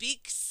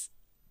speaks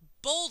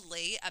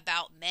boldly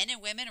about men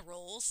and women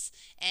roles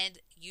and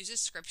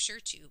uses scripture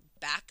to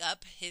back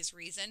up his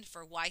reason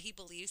for why he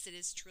believes it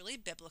is truly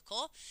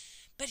biblical.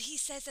 But he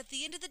says at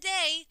the end of the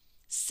day,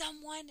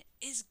 someone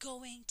is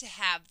going to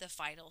have the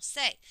final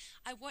say.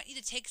 I want you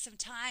to take some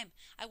time.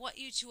 I want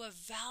you to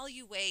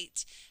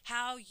evaluate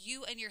how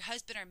you and your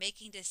husband are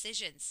making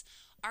decisions.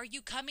 Are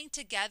you coming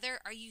together?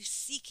 Are you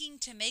seeking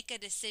to make a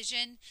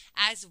decision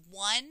as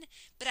one?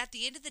 But at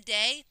the end of the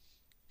day,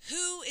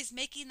 who is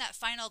making that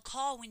final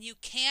call when you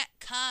can't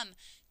come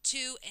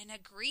to an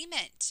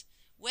agreement?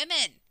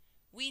 Women,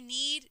 we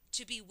need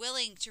to be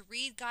willing to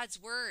read God's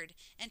word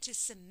and to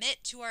submit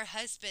to our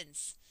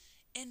husbands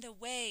in the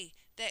way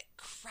that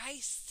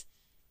Christ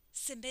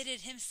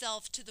submitted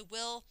himself to the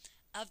will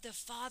of the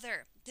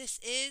Father. This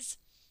is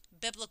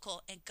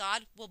biblical, and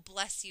God will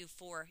bless you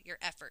for your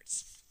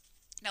efforts.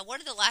 Now,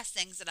 one of the last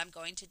things that I'm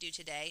going to do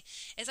today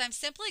is I'm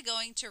simply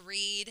going to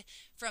read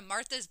from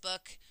Martha's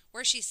book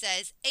where she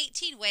says,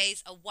 18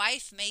 ways a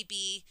wife may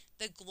be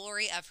the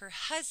glory of her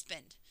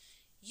husband.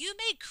 You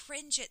may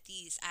cringe at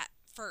these at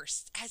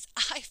first, as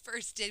I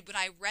first did when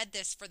I read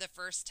this for the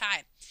first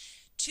time.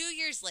 2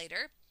 years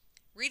later,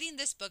 reading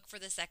this book for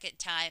the second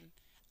time,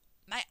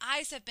 my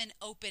eyes have been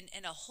opened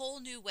in a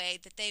whole new way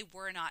that they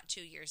were not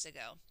 2 years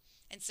ago.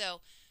 And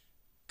so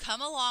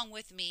come along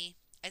with me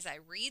as I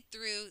read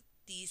through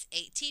these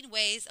 18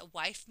 ways a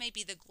wife may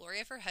be the glory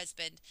of her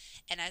husband,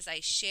 and as I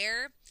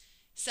share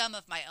some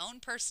of my own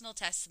personal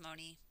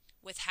testimony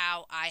with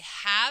how I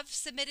have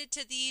submitted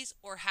to these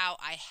or how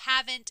I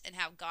haven't, and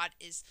how God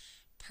is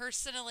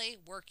personally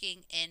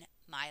working in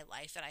my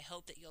life. And I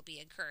hope that you'll be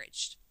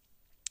encouraged.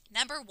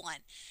 Number 1,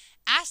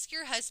 ask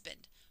your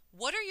husband,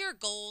 what are your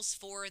goals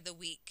for the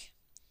week?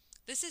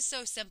 This is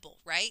so simple,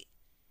 right?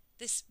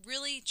 This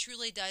really,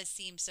 truly does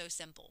seem so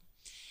simple.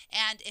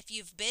 And if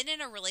you've been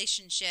in a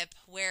relationship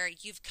where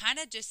you've kind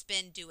of just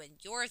been doing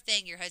your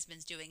thing, your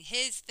husband's doing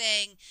his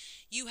thing,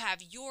 you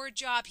have your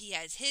job, he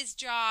has his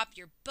job,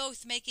 you're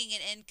both making an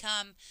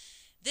income,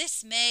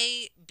 this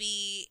may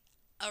be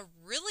a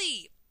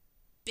really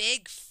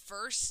big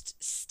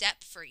first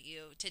step for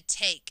you to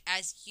take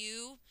as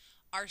you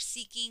are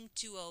seeking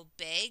to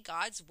obey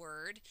God's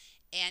word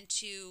and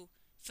to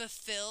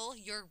fulfill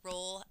your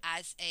role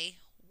as a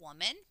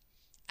woman,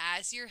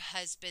 as your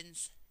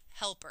husband's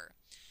helper.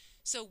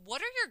 So,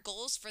 what are your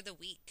goals for the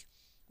week?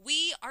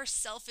 We are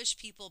selfish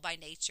people by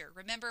nature.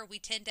 Remember, we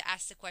tend to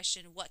ask the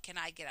question, what can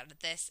I get out of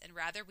this? And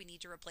rather, we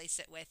need to replace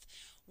it with,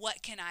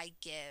 what can I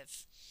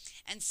give?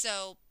 And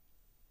so,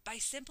 by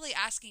simply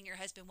asking your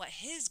husband what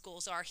his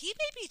goals are, he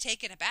may be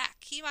taken aback.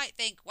 He might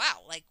think,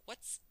 wow, like,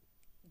 what's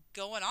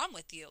going on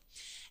with you?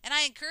 And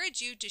I encourage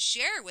you to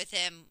share with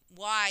him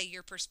why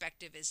your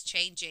perspective is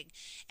changing.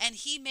 And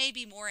he may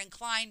be more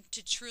inclined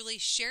to truly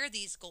share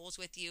these goals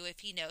with you if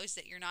he knows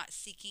that you're not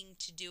seeking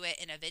to do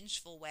it in a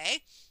vengeful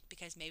way,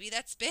 because maybe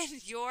that's been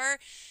your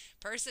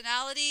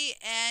personality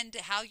and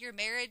how your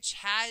marriage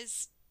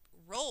has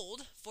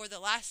rolled for the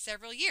last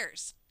several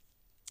years.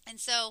 And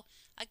so,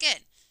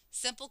 again,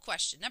 simple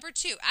question. Number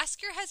 2,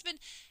 ask your husband,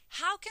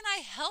 how can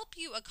I help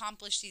you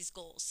accomplish these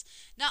goals?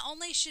 Not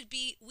only should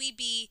we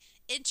be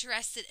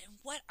interested in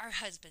what our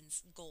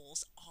husband's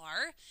goals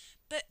are,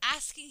 but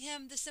asking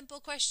him the simple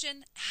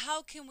question,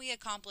 how can we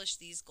accomplish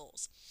these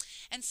goals?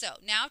 And so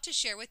now to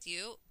share with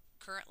you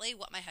currently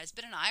what my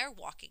husband and I are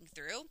walking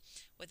through,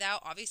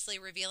 without obviously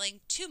revealing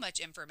too much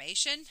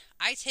information.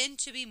 I tend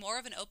to be more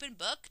of an open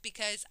book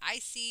because I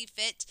see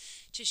fit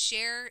to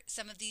share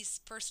some of these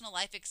personal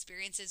life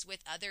experiences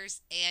with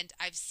others, and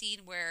I've seen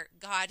where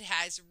God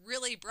has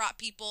really brought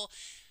people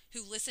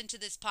who listen to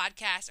this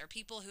podcast, or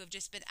people who have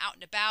just been out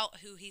and about,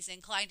 who he's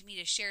inclined me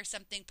to share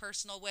something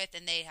personal with,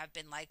 and they have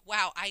been like,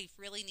 wow, I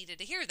really needed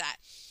to hear that.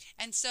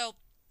 And so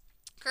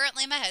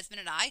currently my husband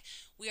and I,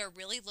 we are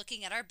really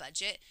looking at our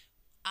budget.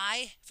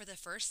 I, for the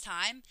first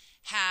time,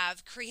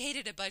 have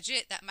created a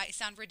budget that might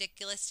sound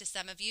ridiculous to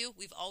some of you.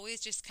 We've always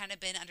just kind of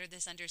been under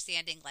this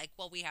understanding like,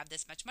 well, we have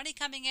this much money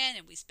coming in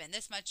and we spend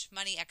this much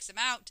money, X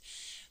amount.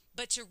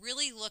 But to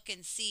really look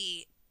and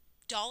see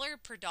dollar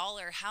per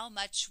dollar how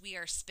much we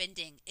are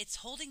spending, it's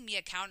holding me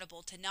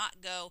accountable to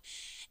not go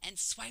and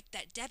swipe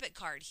that debit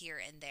card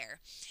here and there.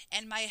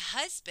 And my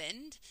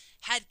husband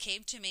had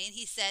came to me and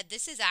he said,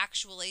 this is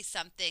actually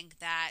something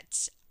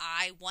that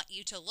I want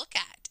you to look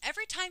at.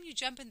 Every time you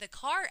jump in the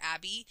car,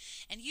 Abby,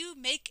 and you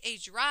make a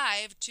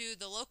drive to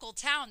the local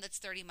town that's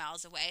 30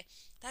 miles away,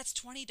 that's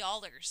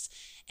 $20.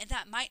 And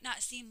that might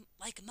not seem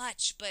like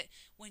much, but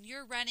when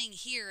you're running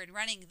here and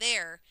running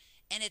there,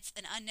 and it's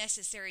an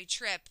unnecessary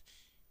trip,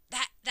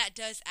 that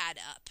does add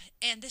up.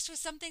 And this was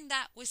something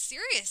that was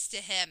serious to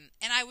him.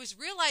 And I was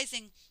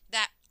realizing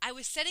that I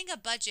was setting a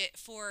budget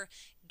for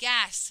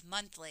gas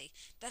monthly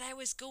that I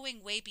was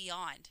going way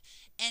beyond.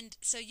 And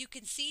so you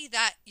can see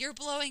that you're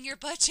blowing your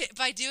budget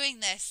by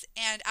doing this.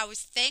 And I was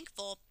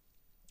thankful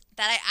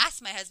that I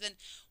asked my husband,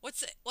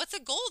 what's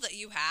a goal that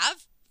you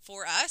have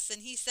for us?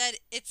 And he said,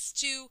 it's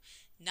to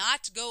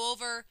not go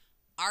over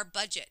our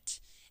budget.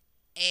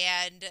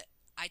 And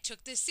I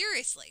took this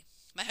seriously.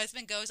 My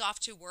husband goes off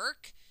to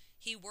work.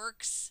 He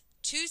works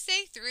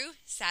Tuesday through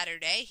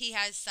Saturday. He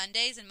has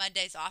Sundays and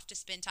Mondays off to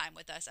spend time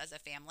with us as a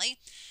family.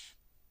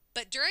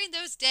 But during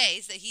those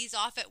days that he's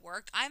off at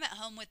work, I'm at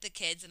home with the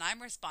kids, and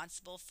I'm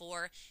responsible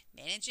for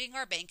managing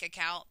our bank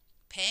account,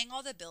 paying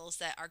all the bills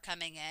that are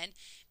coming in,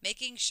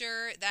 making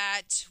sure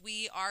that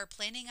we are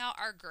planning out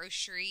our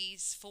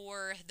groceries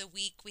for the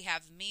week. We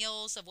have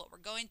meals of what we're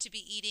going to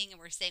be eating, and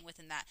we're staying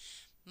within that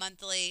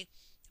monthly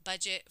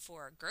budget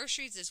for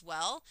groceries as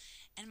well.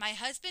 And my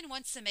husband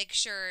wants to make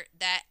sure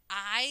that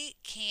I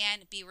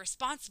can be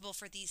responsible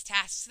for these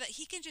tasks so that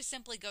he can just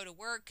simply go to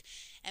work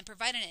and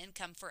provide an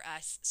income for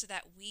us so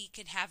that we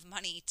can have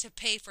money to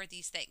pay for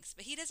these things.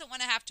 But he doesn't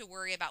want to have to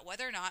worry about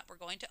whether or not we're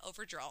going to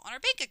overdraw on our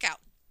bank account.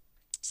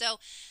 So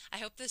I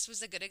hope this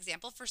was a good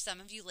example for some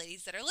of you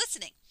ladies that are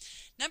listening.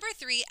 Number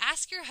 3,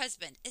 ask your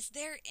husband, is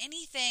there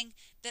anything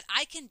that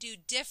I can do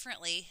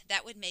differently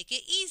that would make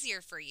it easier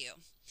for you?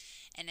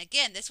 And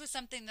again, this was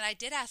something that I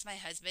did ask my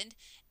husband,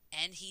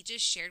 and he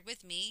just shared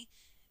with me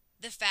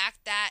the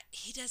fact that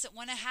he doesn't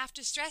want to have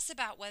to stress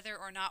about whether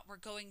or not we're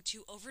going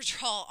to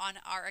overdraw on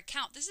our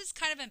account. This is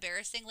kind of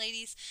embarrassing,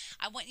 ladies.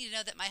 I want you to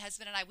know that my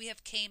husband and I, we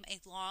have came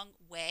a long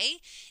way.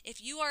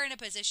 If you are in a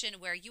position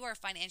where you are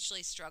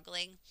financially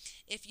struggling,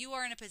 if you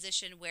are in a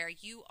position where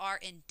you are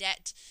in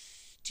debt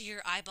to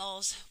your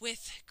eyeballs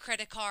with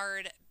credit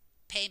card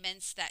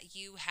payments that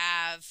you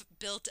have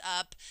built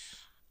up,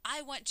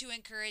 I want to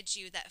encourage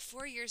you that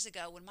 4 years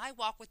ago, when my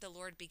walk with the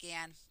Lord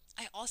began,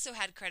 I also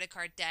had credit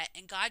card debt,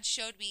 and God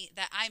showed me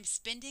that I'm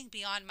spending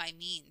beyond my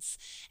means.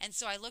 And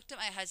so I looked at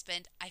my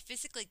husband, I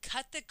physically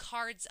cut the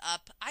cards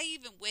up. I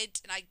even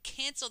went and I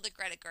canceled the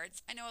credit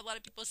cards. I know a lot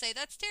of people say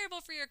that's terrible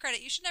for your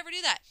credit. You should never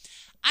do that.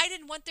 I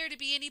didn't want there to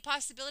be any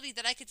possibility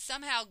that I could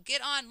somehow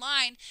get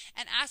online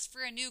and ask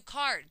for a new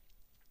card.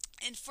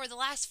 And for the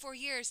last 4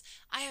 years,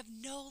 I have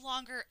no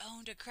longer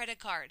owned a credit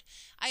card.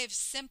 I have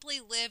simply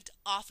lived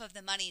off of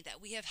the money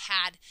that we have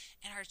had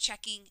in our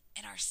checking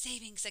and our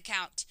savings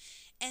account.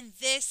 And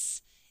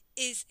this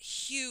is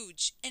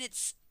huge. And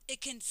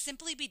it can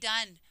simply be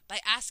done by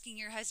asking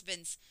your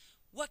husbands,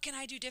 what can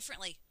I do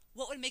differently?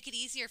 What would make it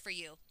easier for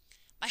you?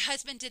 My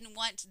husband didn't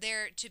want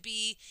there to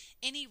be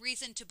any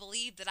reason to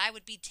believe that I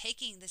would be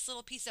taking this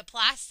little piece of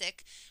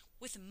plastic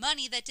with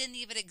money that didn't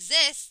even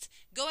exist,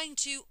 going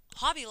to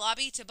Hobby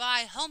Lobby to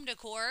buy home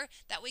decor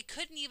that we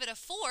couldn't even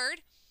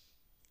afford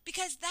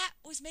because that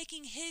was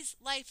making his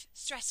life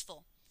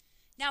stressful.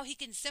 Now he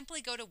can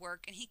simply go to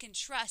work and he can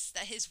trust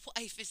that his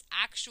wife is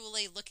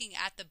actually looking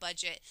at the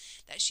budget,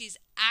 that she's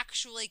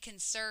actually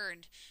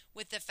concerned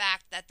with the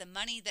fact that the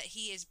money that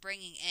he is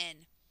bringing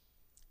in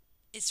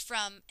is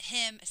from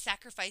him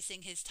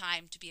sacrificing his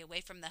time to be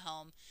away from the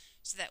home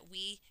so that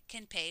we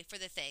can pay for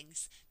the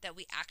things that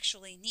we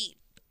actually need.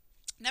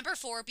 Number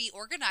 4, be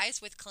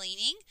organized with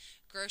cleaning,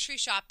 grocery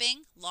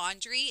shopping,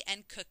 laundry,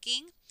 and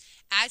cooking.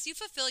 As you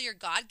fulfill your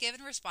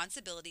God-given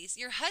responsibilities,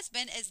 your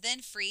husband is then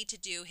free to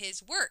do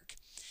his work.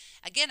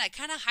 Again, I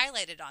kind of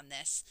highlighted on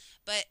this,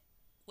 but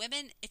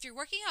women, if you're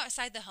working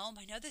outside the home,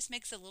 I know this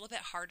makes it a little bit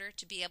harder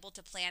to be able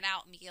to plan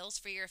out meals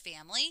for your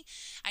family.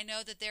 I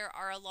know that there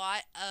are a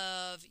lot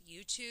of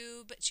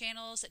YouTube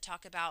channels that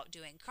talk about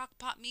doing crock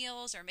pot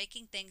meals or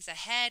making things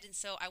ahead. And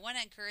so I want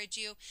to encourage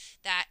you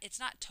that it's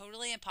not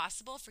totally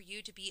impossible for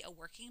you to be a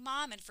working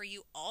mom and for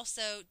you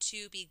also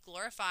to be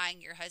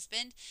glorifying your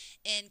husband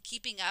in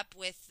keeping up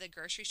with the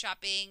grocery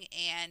shopping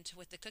and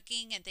with the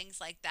cooking and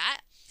things like that.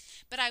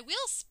 But I'm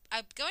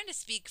going to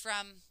speak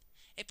from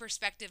a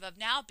perspective of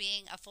now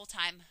being a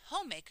full-time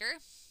homemaker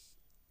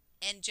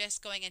and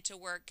just going into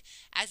work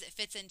as it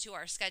fits into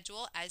our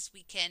schedule, as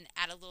we can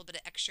add a little bit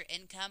of extra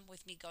income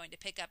with me going to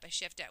pick up a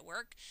shift at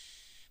work.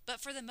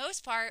 But for the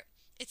most part,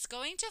 it's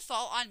going to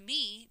fall on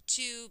me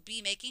to be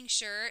making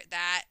sure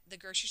that the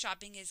grocery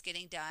shopping is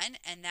getting done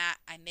and that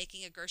I'm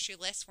making a grocery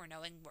list. We're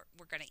knowing what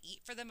we're going to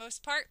eat for the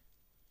most part.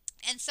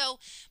 And so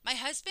my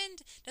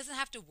husband doesn't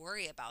have to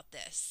worry about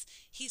this.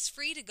 He's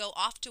free to go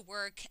off to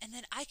work, and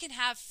then I can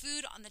have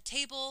food on the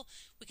table.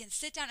 We can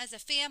sit down as a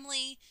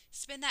family,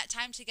 spend that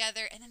time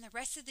together, and then the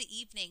rest of the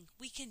evening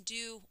we can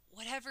do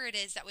whatever it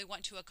is that we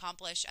want to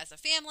accomplish as a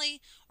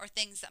family, or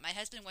things that my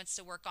husband wants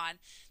to work on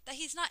that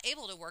he's not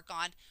able to work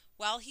on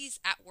while he's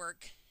at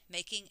work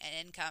making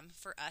an income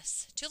for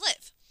us to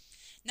live.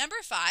 Number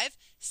 5,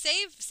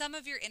 save some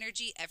of your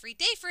energy every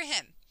day for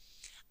him.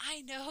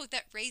 I know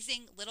that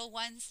raising little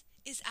ones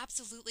is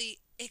absolutely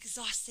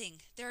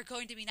exhausting. There are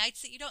going to be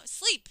nights that you don't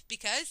sleep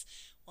because,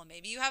 well,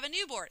 maybe you have a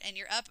newborn and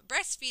you're up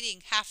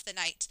breastfeeding half the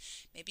night.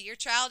 Maybe your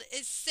child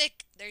is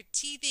sick, they're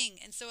teething,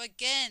 and so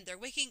again, they're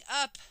waking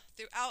up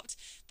throughout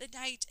the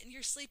night and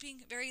you're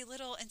sleeping very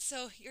little, and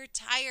so you're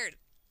tired.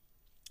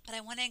 But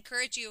I want to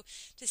encourage you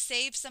to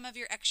save some of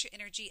your extra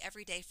energy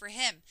every day for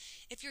him.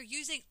 If you're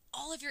using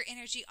all of your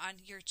energy on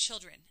your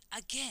children,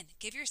 again,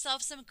 give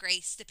yourself some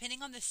grace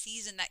depending on the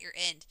season that you're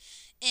in.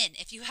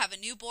 If you have a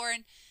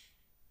newborn,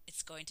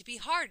 it's going to be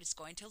hard. It's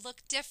going to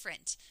look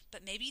different.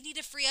 But maybe you need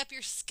to free up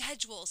your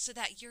schedule so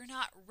that you're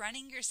not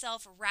running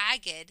yourself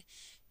ragged,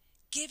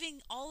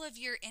 giving all of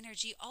your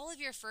energy, all of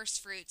your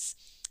first fruits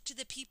to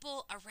the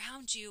people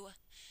around you,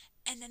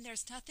 and then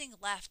there's nothing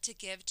left to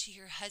give to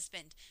your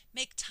husband.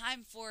 Make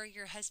time for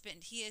your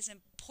husband. He is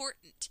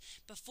important.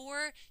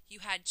 Before you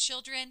had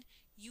children,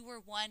 you were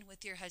one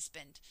with your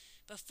husband.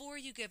 Before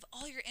you give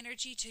all your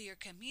energy to your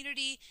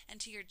community and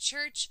to your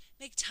church,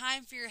 make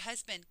time for your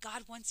husband.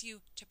 God wants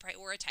you to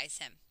prioritize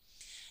him.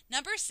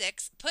 Number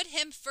 6, put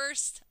him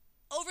first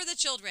over the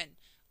children,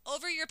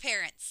 over your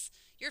parents,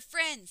 your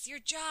friends, your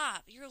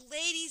job, your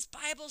ladies'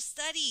 Bible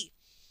study.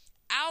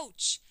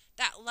 Ouch.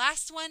 That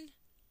last one,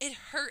 it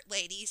hurt,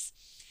 ladies.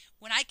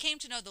 When I came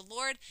to know the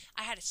Lord,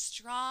 I had a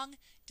strong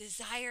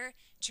desire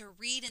to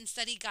read and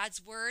study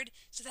God's word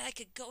so that I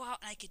could go out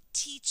and I could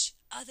teach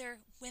other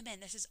women.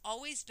 This has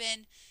always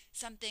been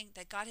something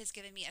that God has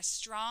given me a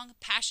strong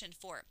passion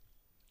for.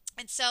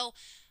 And so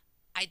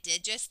I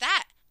did just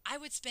that. I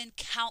would spend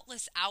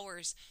countless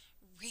hours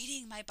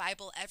reading my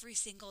Bible every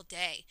single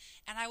day,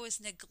 and I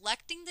was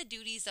neglecting the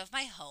duties of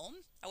my home.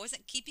 I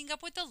wasn't keeping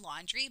up with the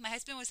laundry. My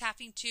husband was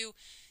having to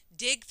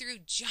dig through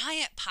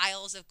giant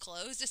piles of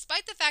clothes,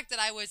 despite the fact that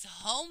I was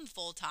home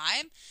full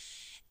time.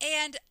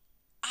 And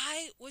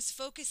I was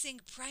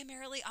focusing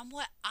primarily on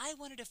what I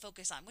wanted to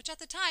focus on, which at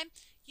the time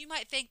you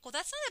might think, well,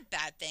 that's not a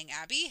bad thing,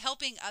 Abby,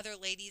 helping other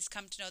ladies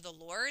come to know the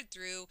Lord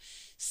through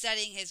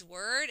studying his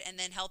word and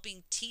then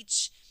helping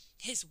teach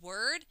his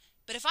word.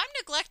 But if I'm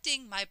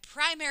neglecting my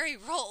primary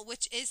role,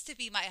 which is to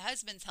be my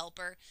husband's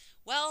helper,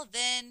 well,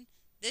 then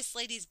this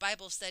lady's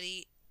Bible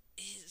study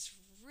is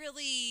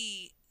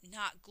really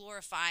not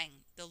glorifying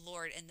the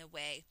Lord in the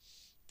way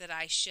that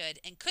I should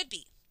and could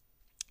be.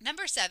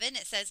 Number 7,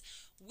 it says,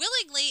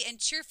 willingly and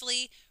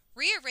cheerfully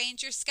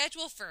rearrange your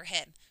schedule for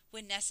him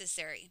when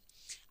necessary.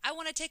 I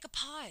want to take a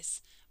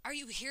pause. Are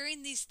you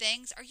hearing these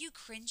things? Are you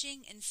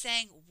cringing and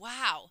saying,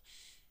 wow,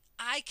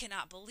 I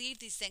cannot believe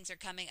these things are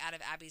coming out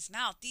of Abby's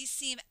mouth. These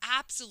seem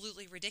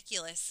absolutely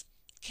ridiculous.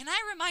 Can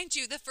I remind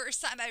you, the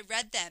first time I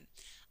read them,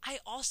 I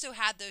also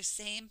had those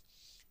same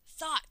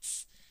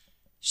thoughts.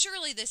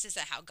 Surely this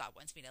isn't how God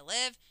wants me to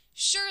live.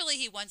 Surely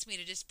he wants me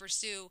to just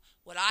pursue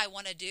what I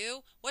want to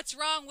do. What's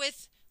wrong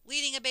with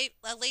leading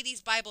a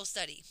ladies' Bible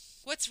study?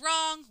 What's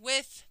wrong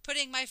with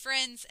putting my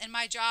friends and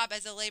my job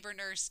as a labor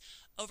nurse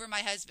over my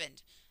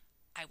husband?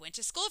 I went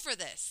to school for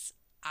this.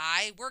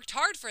 I worked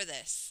hard for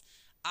this.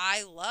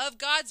 I love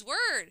God's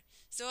word.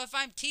 So if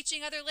I'm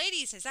teaching other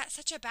ladies, is that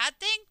such a bad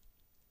thing?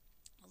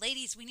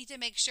 Ladies, we need to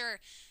make sure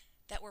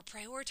that we're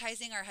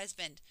prioritizing our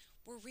husband.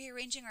 We're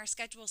rearranging our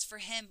schedules for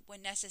him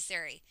when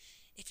necessary.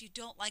 If you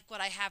don't like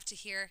what I have to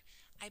hear,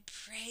 I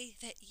pray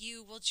that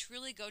you will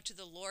truly go to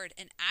the Lord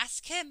and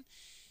ask him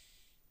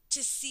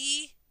to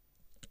see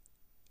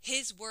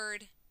his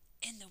word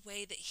in the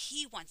way that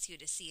he wants you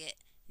to see it,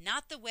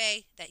 not the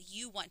way that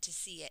you want to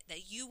see it,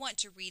 that you want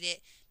to read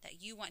it,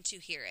 that you want to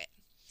hear it.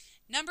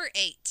 Number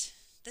 8,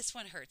 this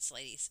one hurts,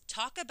 ladies.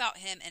 Talk about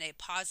him in a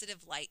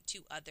positive light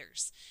to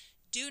others.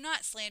 Do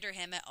not slander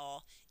him at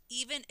all,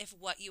 even if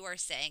what you are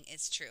saying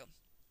is true.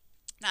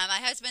 Now,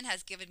 my husband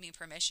has given me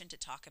permission to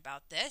talk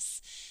about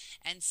this,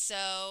 and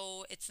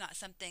so it's not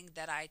something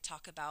that I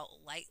talk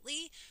about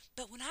lightly.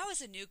 But when I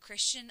was a new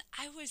Christian,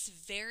 I was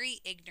very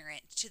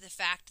ignorant to the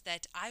fact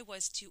that I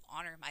was to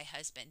honor my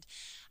husband.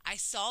 I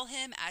saw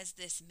him as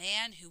this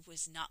man who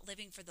was not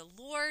living for the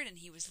Lord, and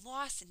he was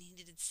lost, and he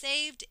needed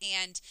saved,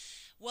 and,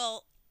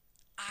 well,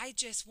 I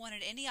just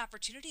wanted any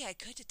opportunity I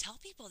could to tell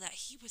people that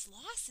he was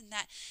lost and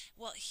that,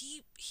 well,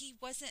 he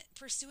wasn't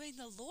pursuing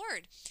the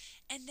Lord.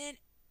 And then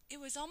it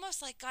was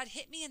almost like God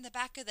hit me in the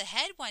back of the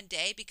head one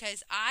day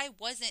because I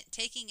wasn't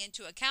taking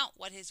into account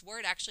what his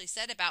word actually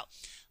said about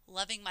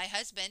loving my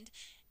husband,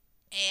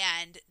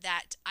 and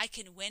that I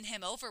can win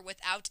him over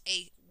without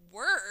a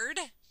word,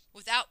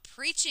 without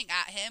preaching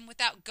at him,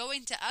 without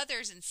going to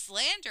others and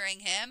slandering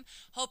him,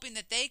 hoping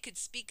that they could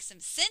speak some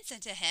sense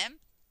into him.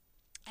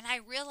 And I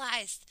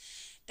realized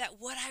that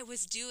what I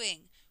was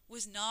doing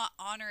was not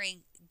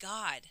honoring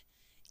God.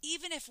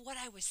 Even if what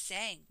I was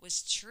saying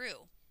was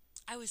true,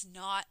 I was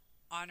not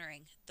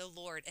honoring the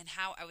Lord and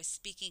how I was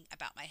speaking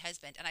about my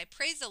husband. And I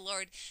praise the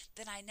Lord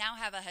that I now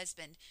have a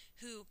husband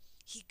who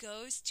he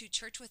goes to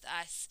church with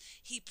us.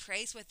 He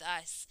prays with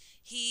us.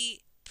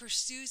 He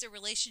pursues a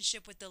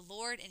relationship with the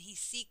Lord, and he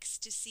seeks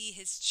to see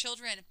his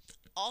children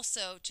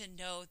also to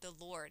know the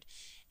Lord.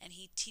 And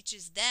he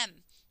teaches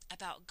them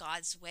about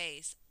God's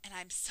ways. And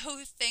I'm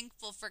so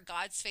thankful for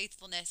God's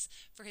faithfulness,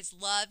 for his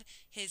love,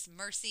 his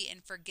mercy,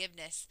 and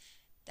forgiveness,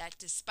 that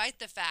despite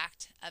the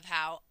fact of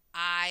how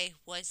I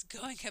was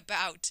going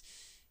about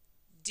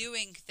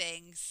doing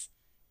things,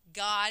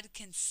 God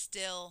can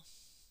still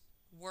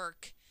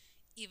work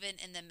even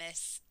in the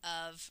midst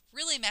of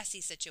really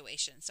messy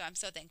situations. So I'm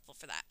so thankful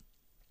for that.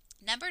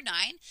 Number 9,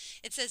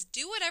 it says,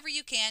 do whatever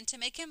you can to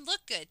make him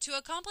look good, to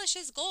accomplish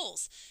his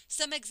goals.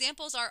 Some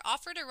examples are: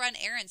 offer to run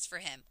errands for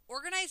him,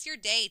 organize your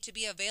day to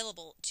be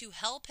available to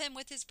help him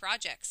with his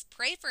projects,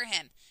 pray for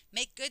him,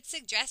 make good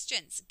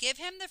suggestions, give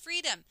him the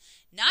freedom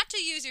not to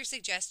use your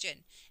suggestion,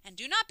 and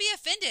do not be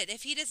offended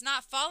if he does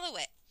not follow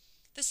it.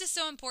 This is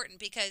so important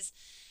because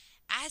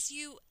as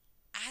you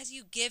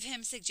give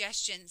him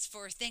suggestions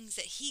for things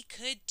that he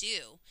could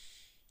do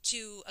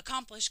to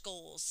accomplish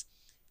goals,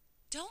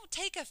 don't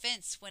take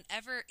offense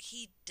whenever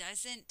he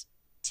doesn't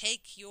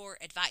take your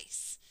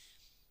advice.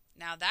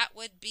 Now, that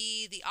would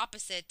be the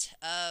opposite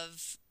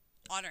of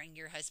honoring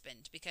your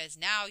husband, because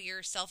now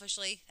you're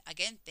selfishly,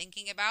 again,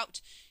 thinking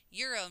about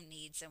your own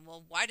needs. And,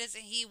 well, why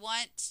doesn't he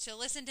want to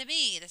listen to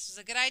me? This is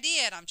a good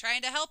idea, and I'm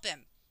trying to help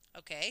him.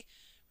 Okay,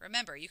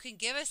 remember, you can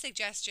give a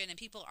suggestion, and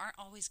people aren't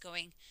always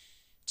going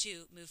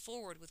to move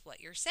forward with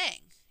what you're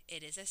saying.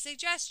 It is a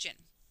suggestion.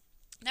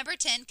 Number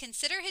 10,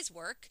 consider his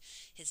work,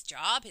 his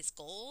job, his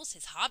goals,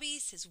 his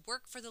hobbies, his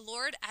work for the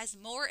Lord as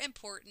more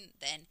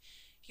important than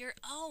your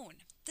own.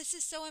 This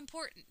is so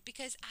important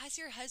because as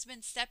your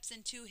husband steps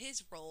into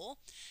his role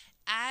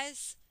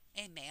as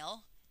a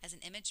male, as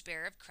an image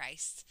bearer of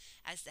Christ,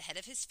 as the head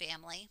of his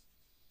family,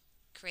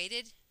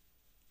 created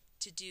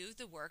to do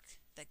the work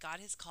that God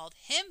has called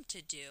him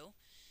to do,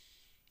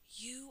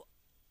 you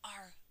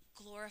are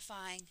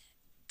glorifying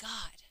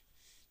God.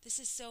 This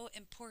is so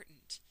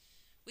important.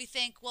 We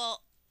think,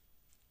 well,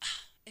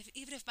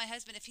 even if my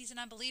husband, if he's an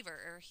unbeliever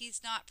or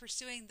he's not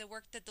pursuing the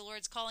work that the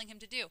Lord's calling him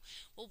to do,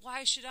 well,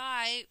 why should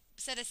I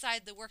set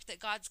aside the work that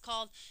God's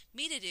called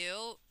me to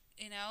do,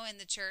 in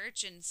the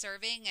church and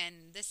serving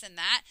and this and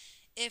that,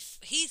 if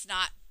he's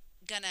not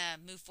going to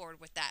move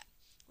forward with that?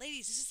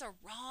 Ladies, this is a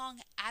wrong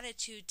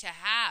attitude to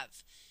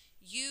have.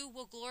 You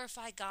will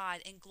glorify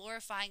God in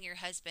glorifying your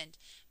husband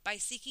by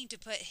seeking to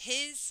put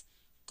his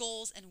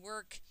goals and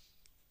work,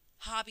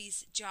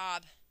 hobbies,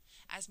 job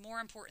as more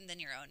important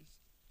than your own.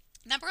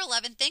 Number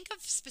 11, think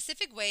of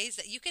specific ways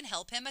that you can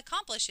help him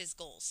accomplish his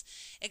goals.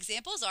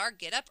 Examples are: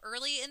 get up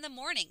early in the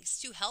mornings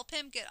to help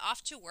him get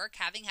off to work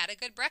having had a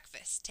good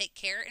breakfast. Take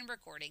care in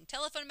recording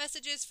telephone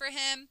messages for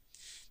him.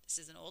 This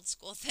is an old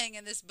school thing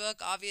in this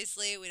book.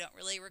 Obviously, we don't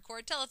really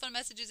record telephone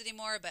messages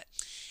anymore, but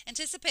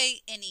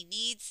anticipate any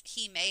needs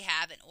he may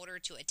have in order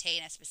to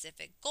attain a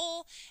specific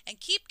goal, and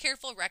keep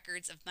careful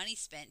records of money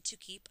spent to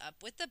keep up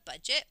with the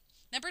budget.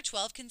 Number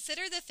 12,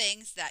 consider the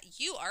things that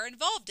you are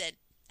involved in.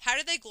 How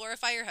do they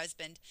glorify your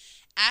husband?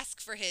 Ask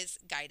for his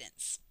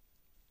guidance.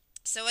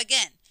 So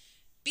again,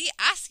 be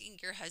asking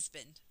your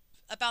husband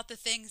about the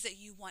things that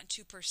you want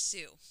to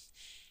pursue.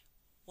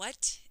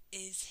 What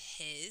is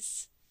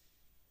his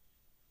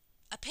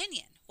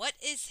opinion? What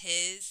is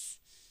his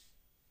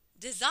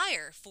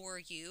desire for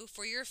you,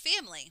 for your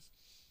family?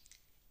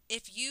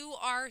 If you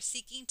are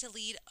seeking to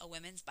lead a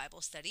women's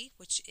Bible study,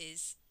 which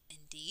is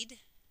indeed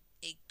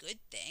a good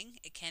thing,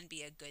 it can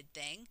be a good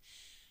thing,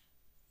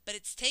 but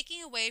it's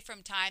taking away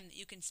from time that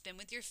you can spend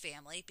with your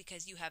family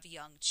because you have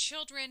young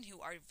children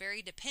who are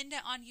very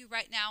dependent on you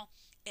right now,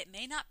 it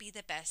may not be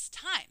the best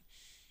time.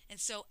 And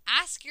so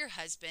ask your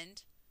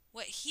husband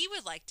what he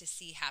would like to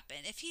see happen.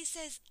 If he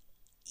says,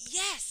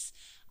 yes,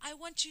 I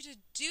want you to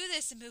do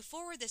this and move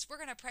forward this, we're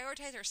going to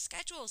prioritize our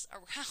schedules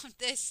around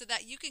this so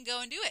that you can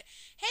go and do it.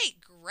 Hey,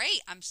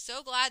 great. I'm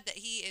so glad that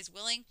he is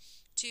willing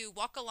to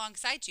walk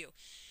alongside you.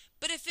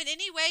 But if in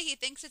any way he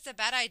thinks it's a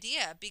bad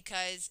idea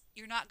because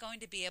you're not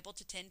going to be able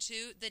to tend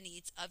to the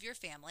needs of your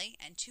family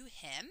and to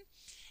him,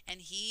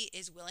 and he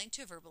is willing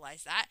to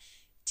verbalize that,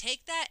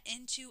 take that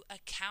into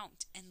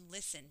account and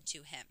listen to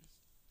him.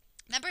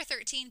 Number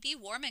 13, be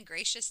warm and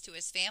gracious to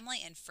his family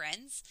and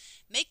friends.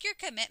 Make your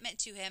commitment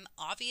to him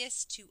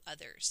obvious to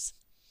others.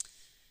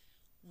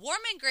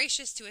 Warm and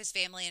gracious to his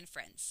family and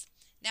friends.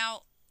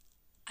 Now,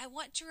 I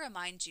want to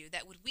remind you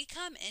that when we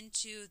come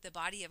into the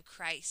body of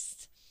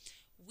Christ,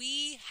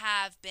 we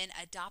have been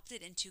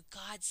adopted into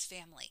God's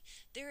family.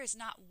 There is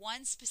not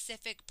one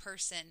specific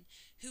person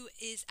who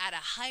is at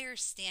a higher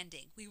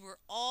standing. We were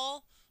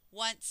all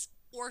once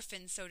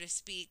orphans, so to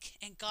speak,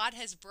 and God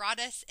has brought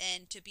us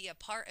in to be a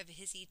part of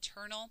his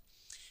eternal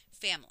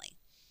family.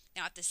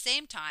 Now, at the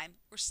same time,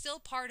 we're still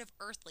part of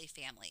earthly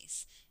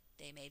families.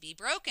 They may be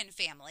broken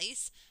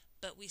families,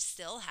 but we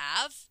still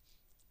have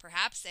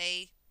perhaps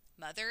a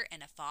mother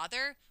and a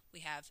father. We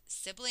have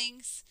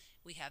siblings.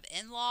 We have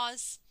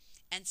in-laws.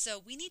 And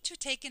so we need to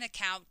take into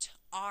account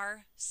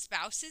our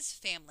spouse's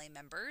family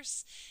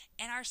members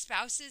and our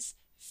spouse's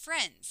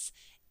friends.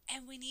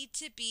 And we need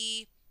to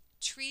be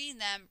treating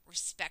them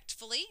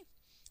respectfully.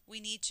 We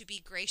need to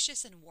be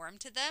gracious and warm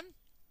to them.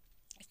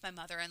 If my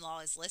mother-in-law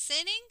is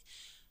listening,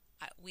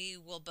 we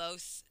will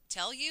both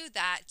tell you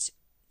that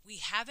we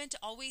haven't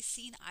always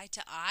seen eye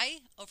to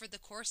eye over the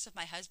course of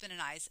my husband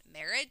and I's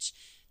marriage.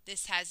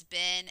 This has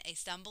been a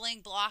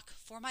stumbling block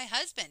for my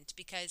husband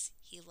because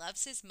he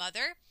loves his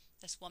mother.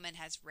 This woman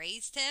has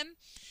raised him,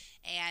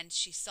 and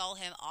she saw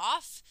him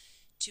off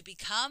to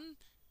become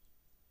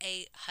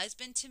a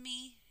husband to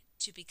me,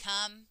 to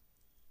become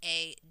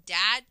a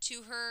dad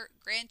to her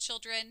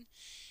grandchildren.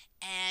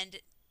 And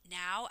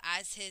now,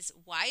 as his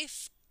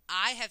wife,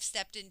 I have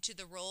stepped into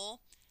the role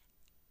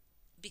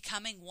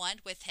becoming one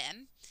with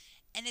him.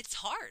 And it's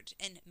hard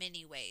in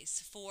many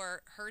ways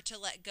for her to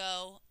let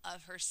go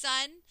of her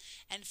son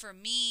and for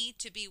me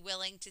to be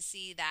willing to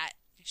see that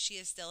she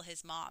is still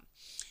his mom.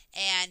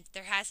 And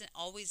there hasn't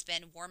always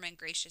been warm and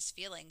gracious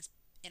feelings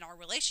in our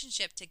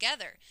relationship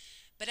together.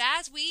 But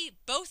as we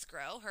both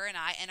grow, her and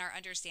I, in our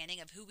understanding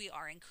of who we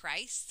are in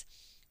Christ,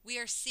 we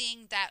are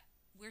seeing that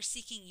we're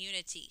seeking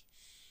unity.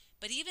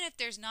 But even if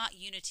there's not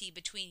unity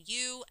between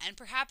you and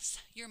perhaps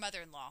your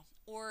mother-in-law,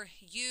 or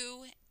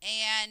you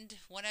and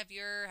one of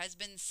your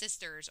husband's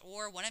sisters,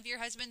 or one of your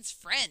husband's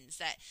friends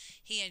that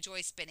he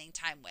enjoys spending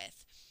time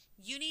with,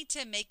 you need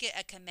to make it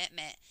a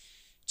commitment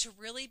to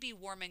really be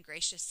warm and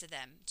gracious to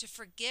them, to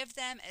forgive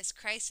them as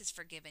Christ has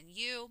forgiven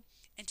you,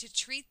 and to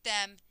treat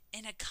them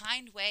in a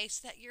kind way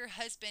so that your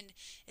husband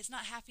is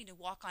not having to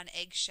walk on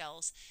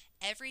eggshells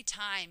every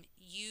time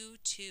you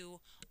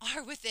two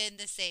are within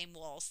the same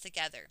walls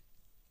together.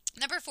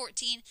 Number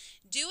 14,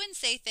 do and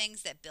say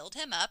things that build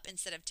him up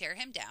instead of tear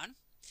him down.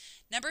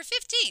 Number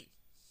 15,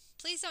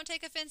 please don't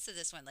take offense to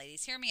this one,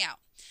 ladies. Hear me out.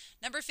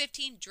 Number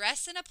 15,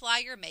 dress and apply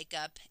your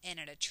makeup in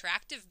an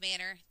attractive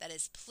manner that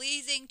is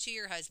pleasing to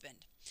your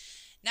husband.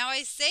 Now,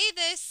 I say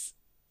this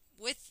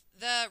with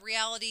the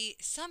reality,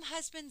 some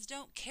husbands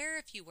don't care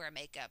if you wear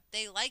makeup.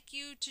 They like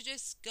you to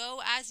just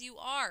go as you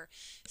are.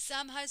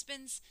 Some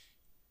husbands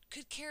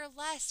could care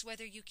less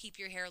whether you keep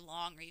your hair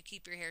long or you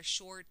keep your hair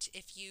short.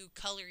 If you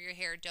color your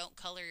hair, don't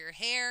color your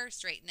hair,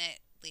 straighten it,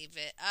 leave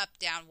it up,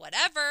 down,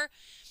 whatever.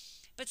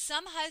 But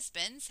some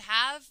husbands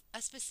have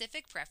a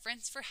specific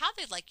preference for how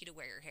they'd like you to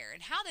wear your hair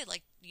and how they'd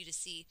like you to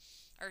see,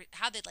 or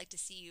how they'd like to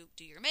see you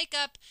do your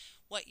makeup,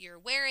 what you're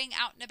wearing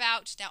out and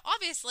about. Now,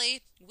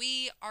 obviously,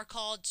 we are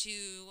called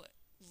to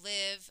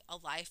live a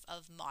life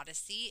of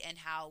modesty in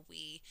how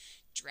we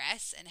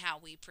dress and how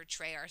we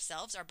portray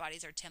ourselves. Our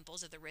bodies are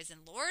temples of the risen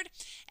Lord,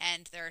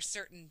 and there are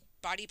certain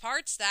body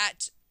parts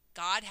that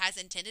God has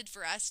intended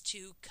for us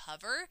to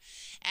cover.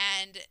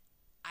 And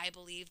I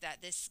believe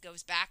that this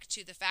goes back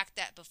to the fact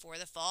that before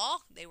the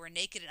fall, they were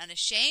naked and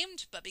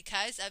unashamed, but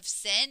because of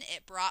sin,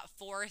 it brought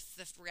forth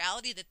the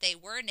reality that they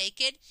were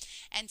naked.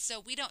 And so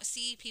we don't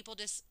see people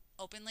just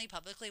openly,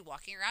 publicly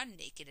walking around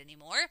naked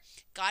anymore.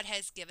 God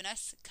has given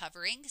us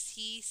coverings.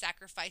 He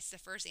sacrificed the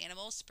first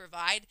animals to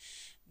provide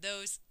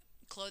those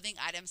clothing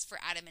items for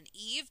Adam and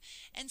Eve.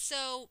 And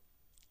so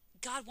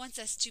God wants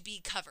us to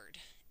be covered.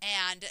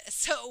 And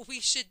so we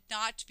should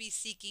not be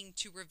seeking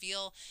to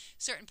reveal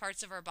certain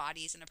parts of our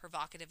bodies in a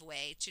provocative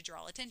way to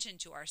draw attention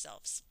to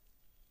ourselves.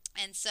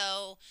 And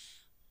so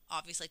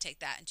obviously take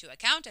that into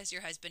account as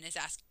your husband is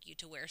asking you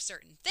to wear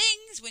certain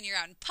things when you're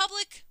out in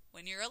public,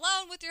 when you're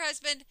alone with your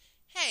husband.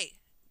 Hey,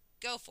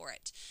 go for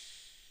it.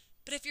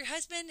 But if your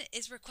husband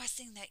is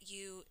requesting that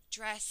you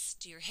dress,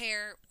 do your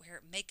hair,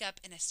 wear makeup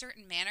in a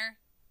certain manner,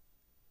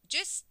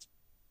 just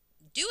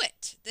do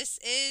it. This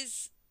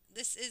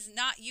is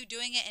not you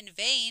doing it in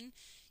vain.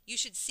 You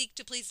should seek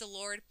to please the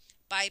Lord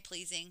by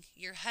pleasing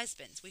your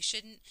husbands. We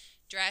shouldn't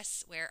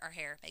dress, wear our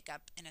hair,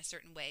 makeup in a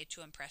certain way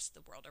to impress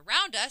the world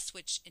around us,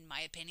 which in my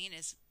opinion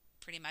is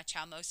pretty much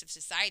how most of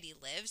society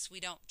lives.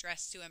 We don't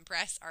dress to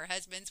impress our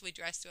husbands. We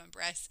dress to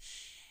impress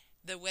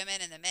the women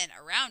and the men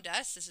around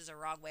us. This is a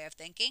wrong way of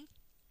thinking.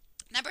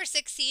 Number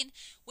 16,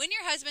 when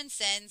your husband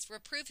sins,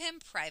 reprove him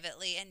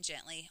privately and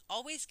gently,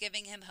 always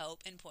giving him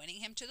hope and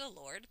pointing him to the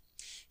Lord.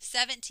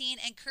 17,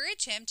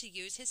 encourage him to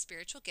use his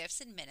spiritual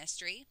gifts in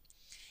ministry.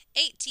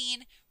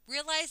 18,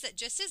 realize that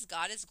just as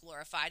God is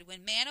glorified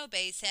when man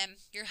obeys him,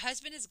 your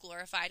husband is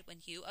glorified when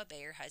you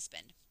obey your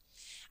husband.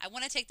 I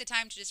want to take the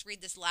time to just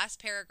read this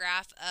last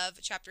paragraph of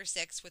chapter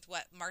 6 with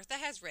what Martha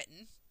has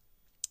written.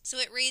 So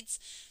it reads,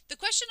 the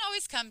question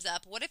always comes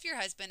up, what if your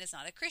husband is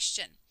not a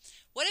Christian?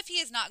 What if he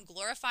is not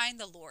glorifying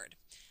the Lord?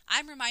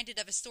 I'm reminded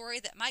of a story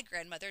that my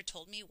grandmother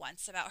told me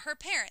once about her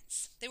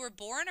parents. They were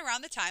born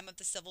around the time of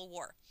the Civil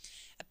War.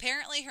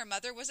 Apparently her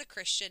mother was a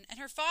Christian and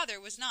her father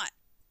was not.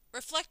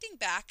 Reflecting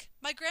back,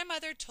 my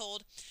grandmother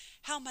told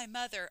how my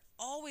mother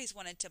always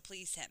wanted to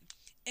please him.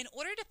 In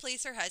order to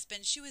please her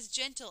husband, she was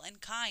gentle and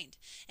kind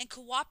and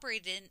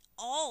cooperated in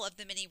all of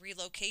the many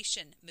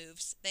relocation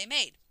moves they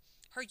made.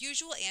 Her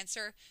usual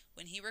answer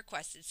when he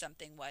requested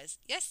something was,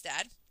 yes,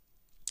 Dad.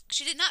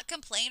 She did not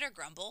complain or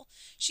grumble.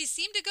 She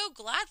seemed to go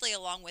gladly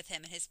along with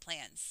him and his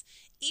plans.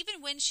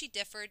 Even when she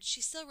differed,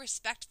 she still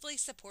respectfully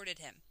supported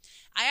him.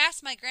 I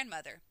asked my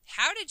grandmother,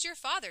 how did your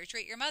father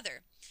treat your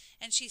mother?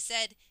 And she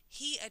said,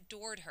 he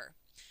adored her.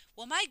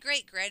 Well, my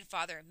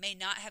great-grandfather may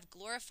not have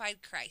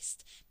glorified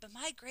Christ, but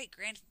my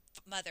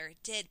great-grandmother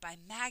did by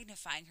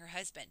magnifying her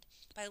husband,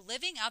 by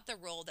living out the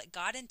role that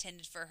God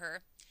intended for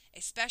her.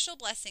 A special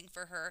blessing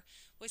for her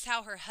was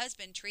how her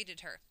husband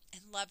treated her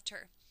and loved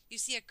her. You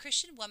see, a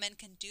Christian woman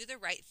can do the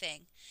right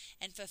thing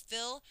and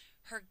fulfill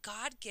her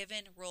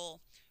God-given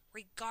role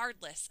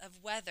regardless of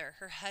whether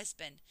her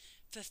husband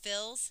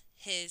fulfills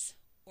his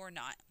or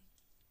not.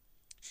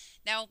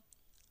 Now,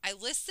 I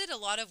listed a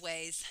lot of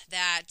ways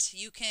that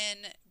you can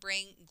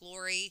bring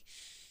glory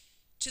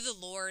to the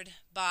Lord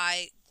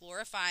by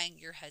glorifying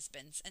your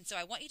husbands. And so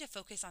I want you to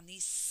focus on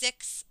these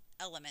 6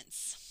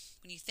 elements.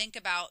 When you think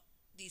about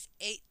these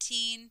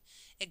 18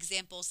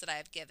 examples that I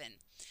have given,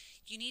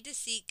 you need to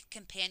seek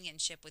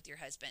companionship with your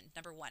husband,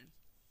 number 1.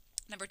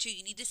 Number 2,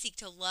 you need to seek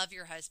to love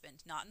your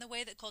husband, not in the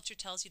way that culture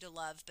tells you to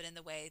love, but in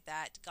the way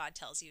that God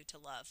tells you to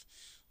love.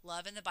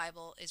 Love in the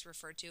Bible is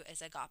referred to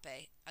as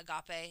agape.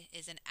 Agape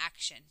is an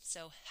action.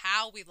 So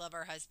how we love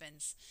our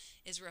husbands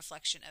is a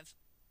reflection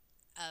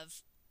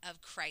of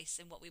Christ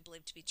and what we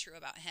believe to be true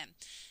about him.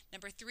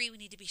 Number 3, we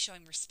need to be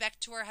showing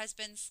respect to our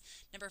husbands.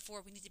 Number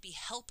 4, we need to be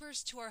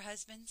helpers to our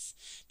husbands.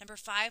 Number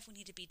 5, we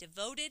need to be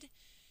devoted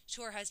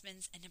to our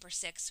husbands. And number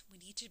 6, we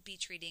need to be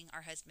treating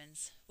our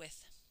husbands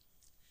with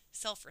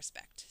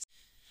self-respect.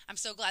 I'm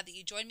so glad that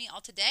you joined me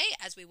all today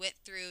as we went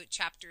through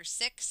chapter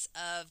 6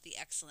 of The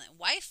Excellent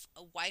Wife,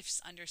 a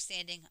wife's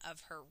understanding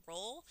of her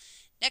role.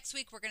 Next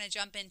week, we're going to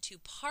jump into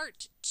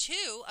part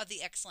 2 of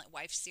the Excellent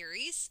Wife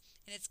series,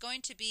 and it's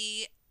going to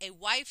be a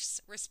wife's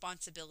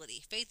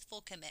responsibility,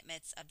 faithful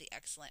commitments of the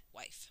excellent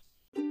wife.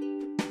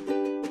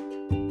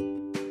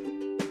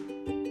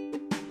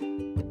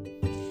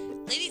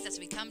 Ladies, as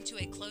we come to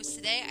a close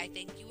today, I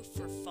thank you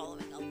for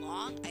following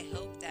along. I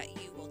hope that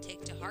you will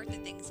take to heart the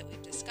things that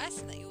we've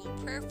discussed and that you will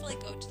prayerfully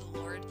go to the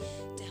Lord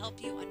to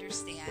help you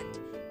understand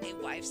a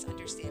wife's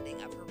understanding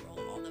of her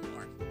role all the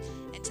more.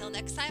 Until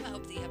next time, I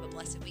hope that you have a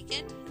blessed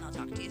weekend, and I'll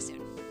talk to you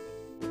soon.